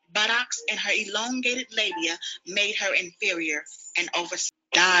breasts, buttocks, and her elongated labia made her inferior and overseen.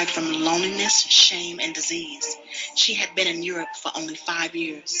 Died from loneliness, shame, and disease. She had been in Europe for only 5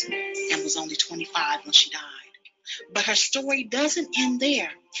 years and was only 25 when she died. But her story doesn't end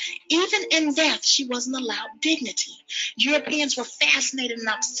there. Even in death, she wasn't allowed dignity. Europeans were fascinated and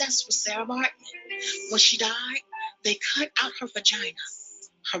obsessed with Sarah Bartman. When she died, they cut out her vagina,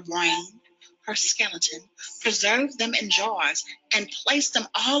 her brain, her skeleton, preserved them in jars, and placed them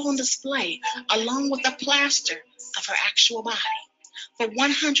all on display, along with a plaster of her actual body. For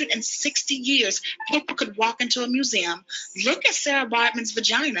 160 years, people could walk into a museum, look at Sarah Bartman's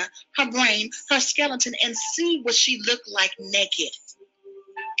vagina, her brain, her skeleton, and see what she looked like naked.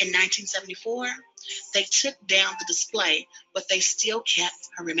 In 1974, they took down the display, but they still kept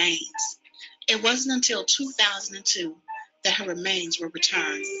her remains. It wasn't until 2002 that her remains were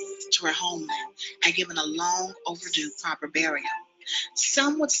returned to her homeland and given a long overdue proper burial.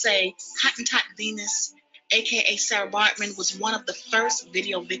 Some would say Hottentot Venus, aka Sarah Bartman, was one of the first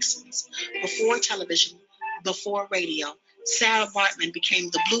video vixens. Before television, before radio, Sarah Bartman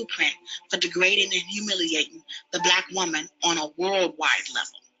became the blueprint for degrading and humiliating the black woman on a worldwide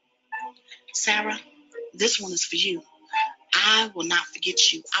level. Sarah, this one is for you. I will not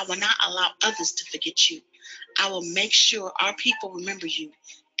forget you. I will not allow others to forget you. I will make sure our people remember you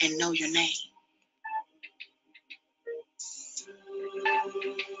and know your name.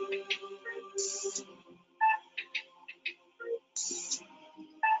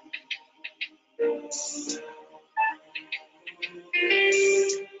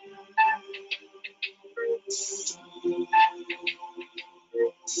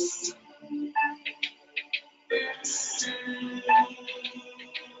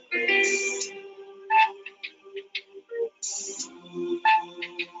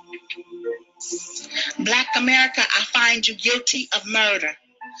 Black America, I find you guilty of murder.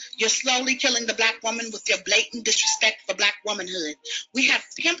 You're slowly killing the black woman with your blatant disrespect for black womanhood. We have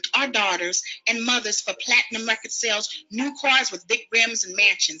pimped our daughters and mothers for platinum record sales, new cars with big rims and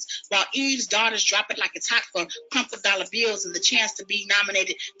mansions, while Eve's daughters drop it like it's hot for crumpled dollar bills and the chance to be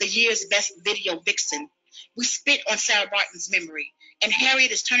nominated the year's best video vixen. We spit on Sarah Bartman's memory, and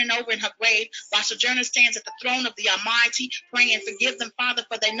Harriet is turning over in her grave while Sojourner stands at the throne of the Almighty, praying, "Forgive them, Father,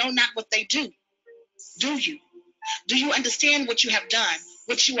 for they know not what they do." Do you? Do you understand what you have done,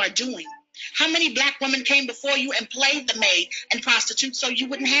 what you are doing? How many black women came before you and played the maid and prostitute so you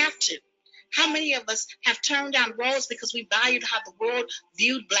wouldn't have to? How many of us have turned down roles because we valued how the world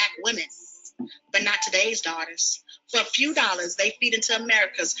viewed black women? But not today's daughters. For a few dollars, they feed into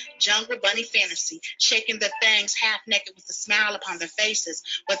America's jungle bunny fantasy, shaking their fangs half naked with a smile upon their faces,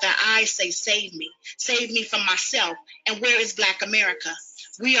 but their eyes say, save me from myself. And where is Black America?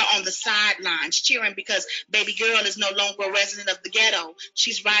 We are on the sidelines cheering because baby girl is no longer a resident of the ghetto.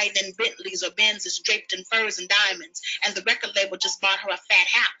 She's riding in Bentleys or Benzes draped in furs and diamonds, and the record label just bought her a fat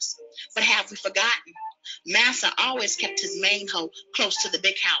house. But have we forgotten? Massa always kept his main hoe close to the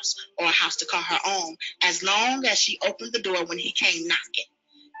big house or a house to call her own, as long as she opened the door when he came knocking.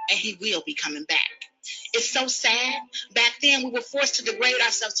 And he will be coming back. It's so sad. Back then, we were forced to degrade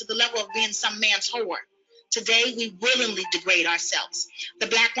ourselves to the level of being some man's whore. Today, we willingly degrade ourselves. The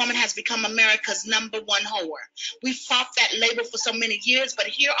Black woman has become America's #1 whore. We fought that label for so many years, but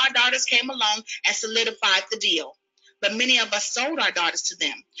here our daughters came along and solidified the deal. But many of us sold our daughters to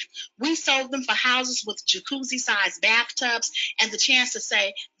them. We sold them for houses with jacuzzi-sized bathtubs and the chance to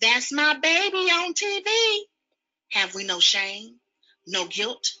say, "That's my baby on TV." Have we no shame? No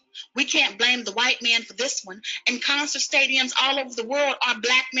guilt? We can't blame the white man for this one. In concert stadiums all over the world, our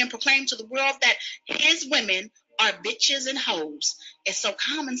Black men proclaim to the world that his women are bitches and hoes. It's so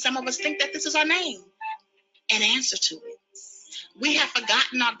common, some of us think that this is our name. An answer to it. We have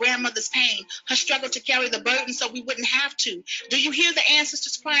forgotten our grandmother's pain, her struggle to carry the burden so we wouldn't have to. Do you hear the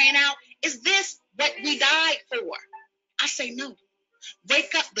ancestors crying out? Is this what we died for? I say no.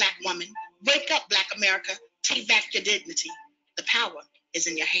 Wake up, Black woman. Wake up, Black America. Take back your dignity. The power is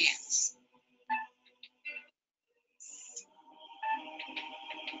in your hands.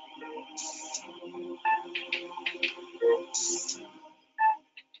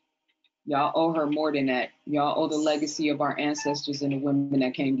 Y'all owe her more than that. Y'all owe the legacy of our ancestors and the women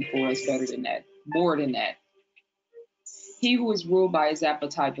that came before us better than that. More than that. He who is ruled by his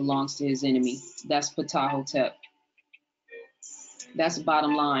appetite belongs to his enemy. That's Ptah-hotep. That's the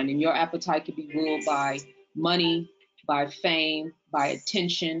bottom line. And your appetite can be ruled by money, by fame, by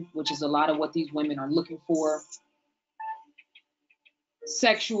attention, which is a lot of what these women are looking for.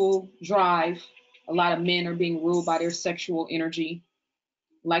 Sexual drive. A lot of men are being ruled by their sexual energy.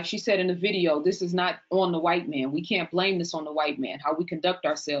 Like she said in the video, this is not on the white man. We can't blame this on the white man. How we conduct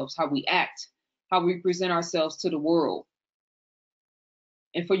ourselves, how we act, how we present ourselves to the world.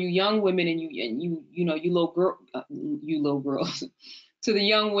 And for you young women and you little girls, to the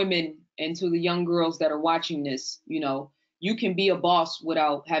young women and to the young girls that are watching this, you can be a boss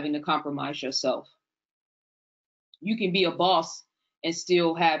without having to compromise yourself. You can be a boss and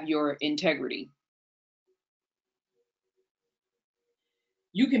still have your integrity.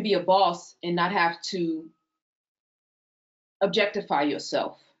 You can be a boss and not have to objectify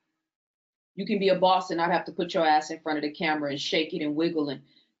yourself. You can be a boss and not have to put your ass in front of the camera and shake it and wiggle and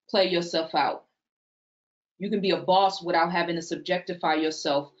play yourself out. You can be a boss without having to subjectify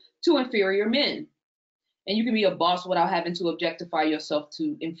yourself to inferior men. And you can be a boss without having to objectify yourself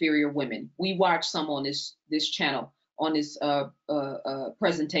to inferior women. We watch some on this channel, on this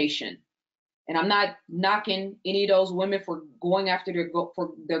presentation. And I'm not knocking any of those women for going after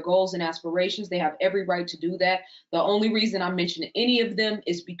their goals and aspirations. They have every right to do that. The only reason I'm mentioning any of them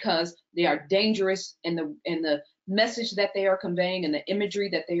is because they are dangerous, and the message that they are conveying and the imagery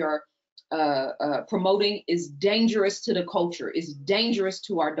that they are promoting is dangerous to the culture, is dangerous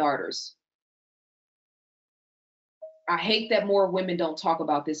to our daughters. I hate that more women don't talk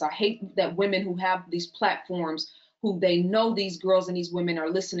about this. I hate that women who have these platforms, who they know these girls and these women are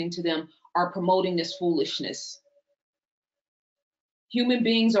listening to them, are promoting this foolishness. Human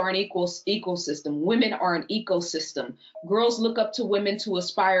beings are an ecosystem. Women are an ecosystem. Girls look up to women to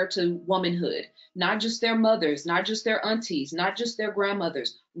aspire to womanhood, not just their mothers, not just their aunties, not just their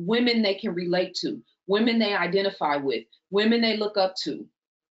grandmothers. Women they can relate to, women they identify with, women they look up to.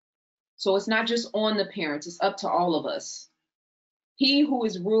 So it's not just on the parents, it's up to all of us. He who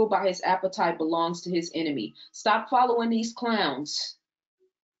is ruled by his appetite belongs to his enemy. Stop following these clowns,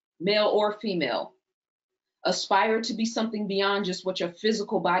 male or female. Aspire to be something beyond just what your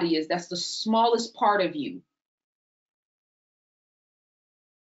physical body is. That's the smallest part of you.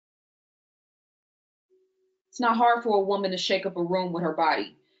 It's not hard for a woman to shake up a room with her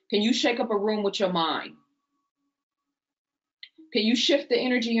body. Can you shake up a room with your mind? Can you shift the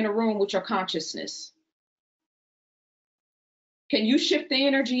energy in a room with your consciousness? Can you shift the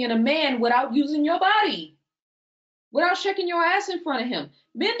energy in a man without using your body? Without shaking your ass in front of him?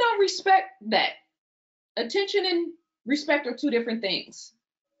 Men don't respect that. Attention and respect are two different things.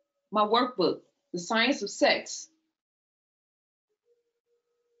 My workbook, The Science of Sex.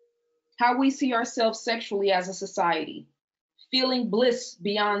 How we see ourselves sexually as a society. Feeling bliss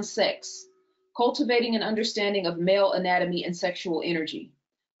beyond sex. Cultivating an understanding of male anatomy and sexual energy.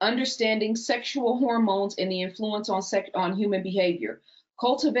 Understanding sexual hormones and the influence on human behavior.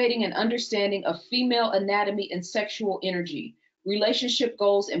 Cultivating an understanding of female anatomy and sexual energy. Relationship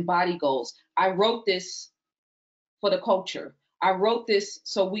goals and body goals. I wrote this for the culture. I wrote this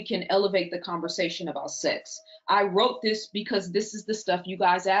so we can elevate the conversation about sex. I wrote this because this is the stuff you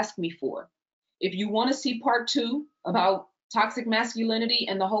guys asked me for. If you want to see part 2 about toxic masculinity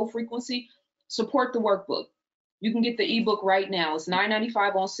and the Hoe Frequency, support the workbook. You can get the ebook right now. It's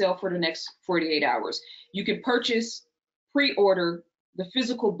 $9.95 on sale for the next 48 hours. You can purchase, pre-order the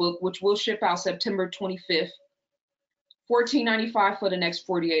physical book, which will ship out September 25th. $14.95 for the next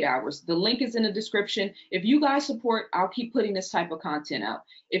 48 hours. The link is in the description. If you guys support, I'll keep putting this type of content out.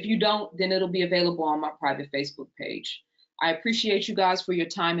 If you don't, then it'll be available on my private Facebook page. I appreciate you guys for your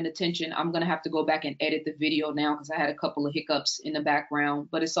time and attention. I'm going to have to go back and edit the video now because I had a couple of hiccups in the background,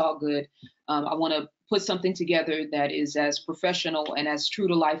 but it's all good. I want to put something together that is as professional and as true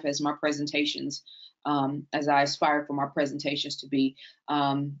to life as my presentations, as I aspire for my presentations to be.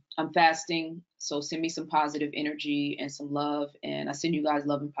 I'm fasting, so send me some positive energy and some love, and I send you guys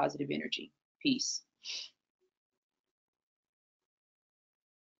love and positive energy. Peace.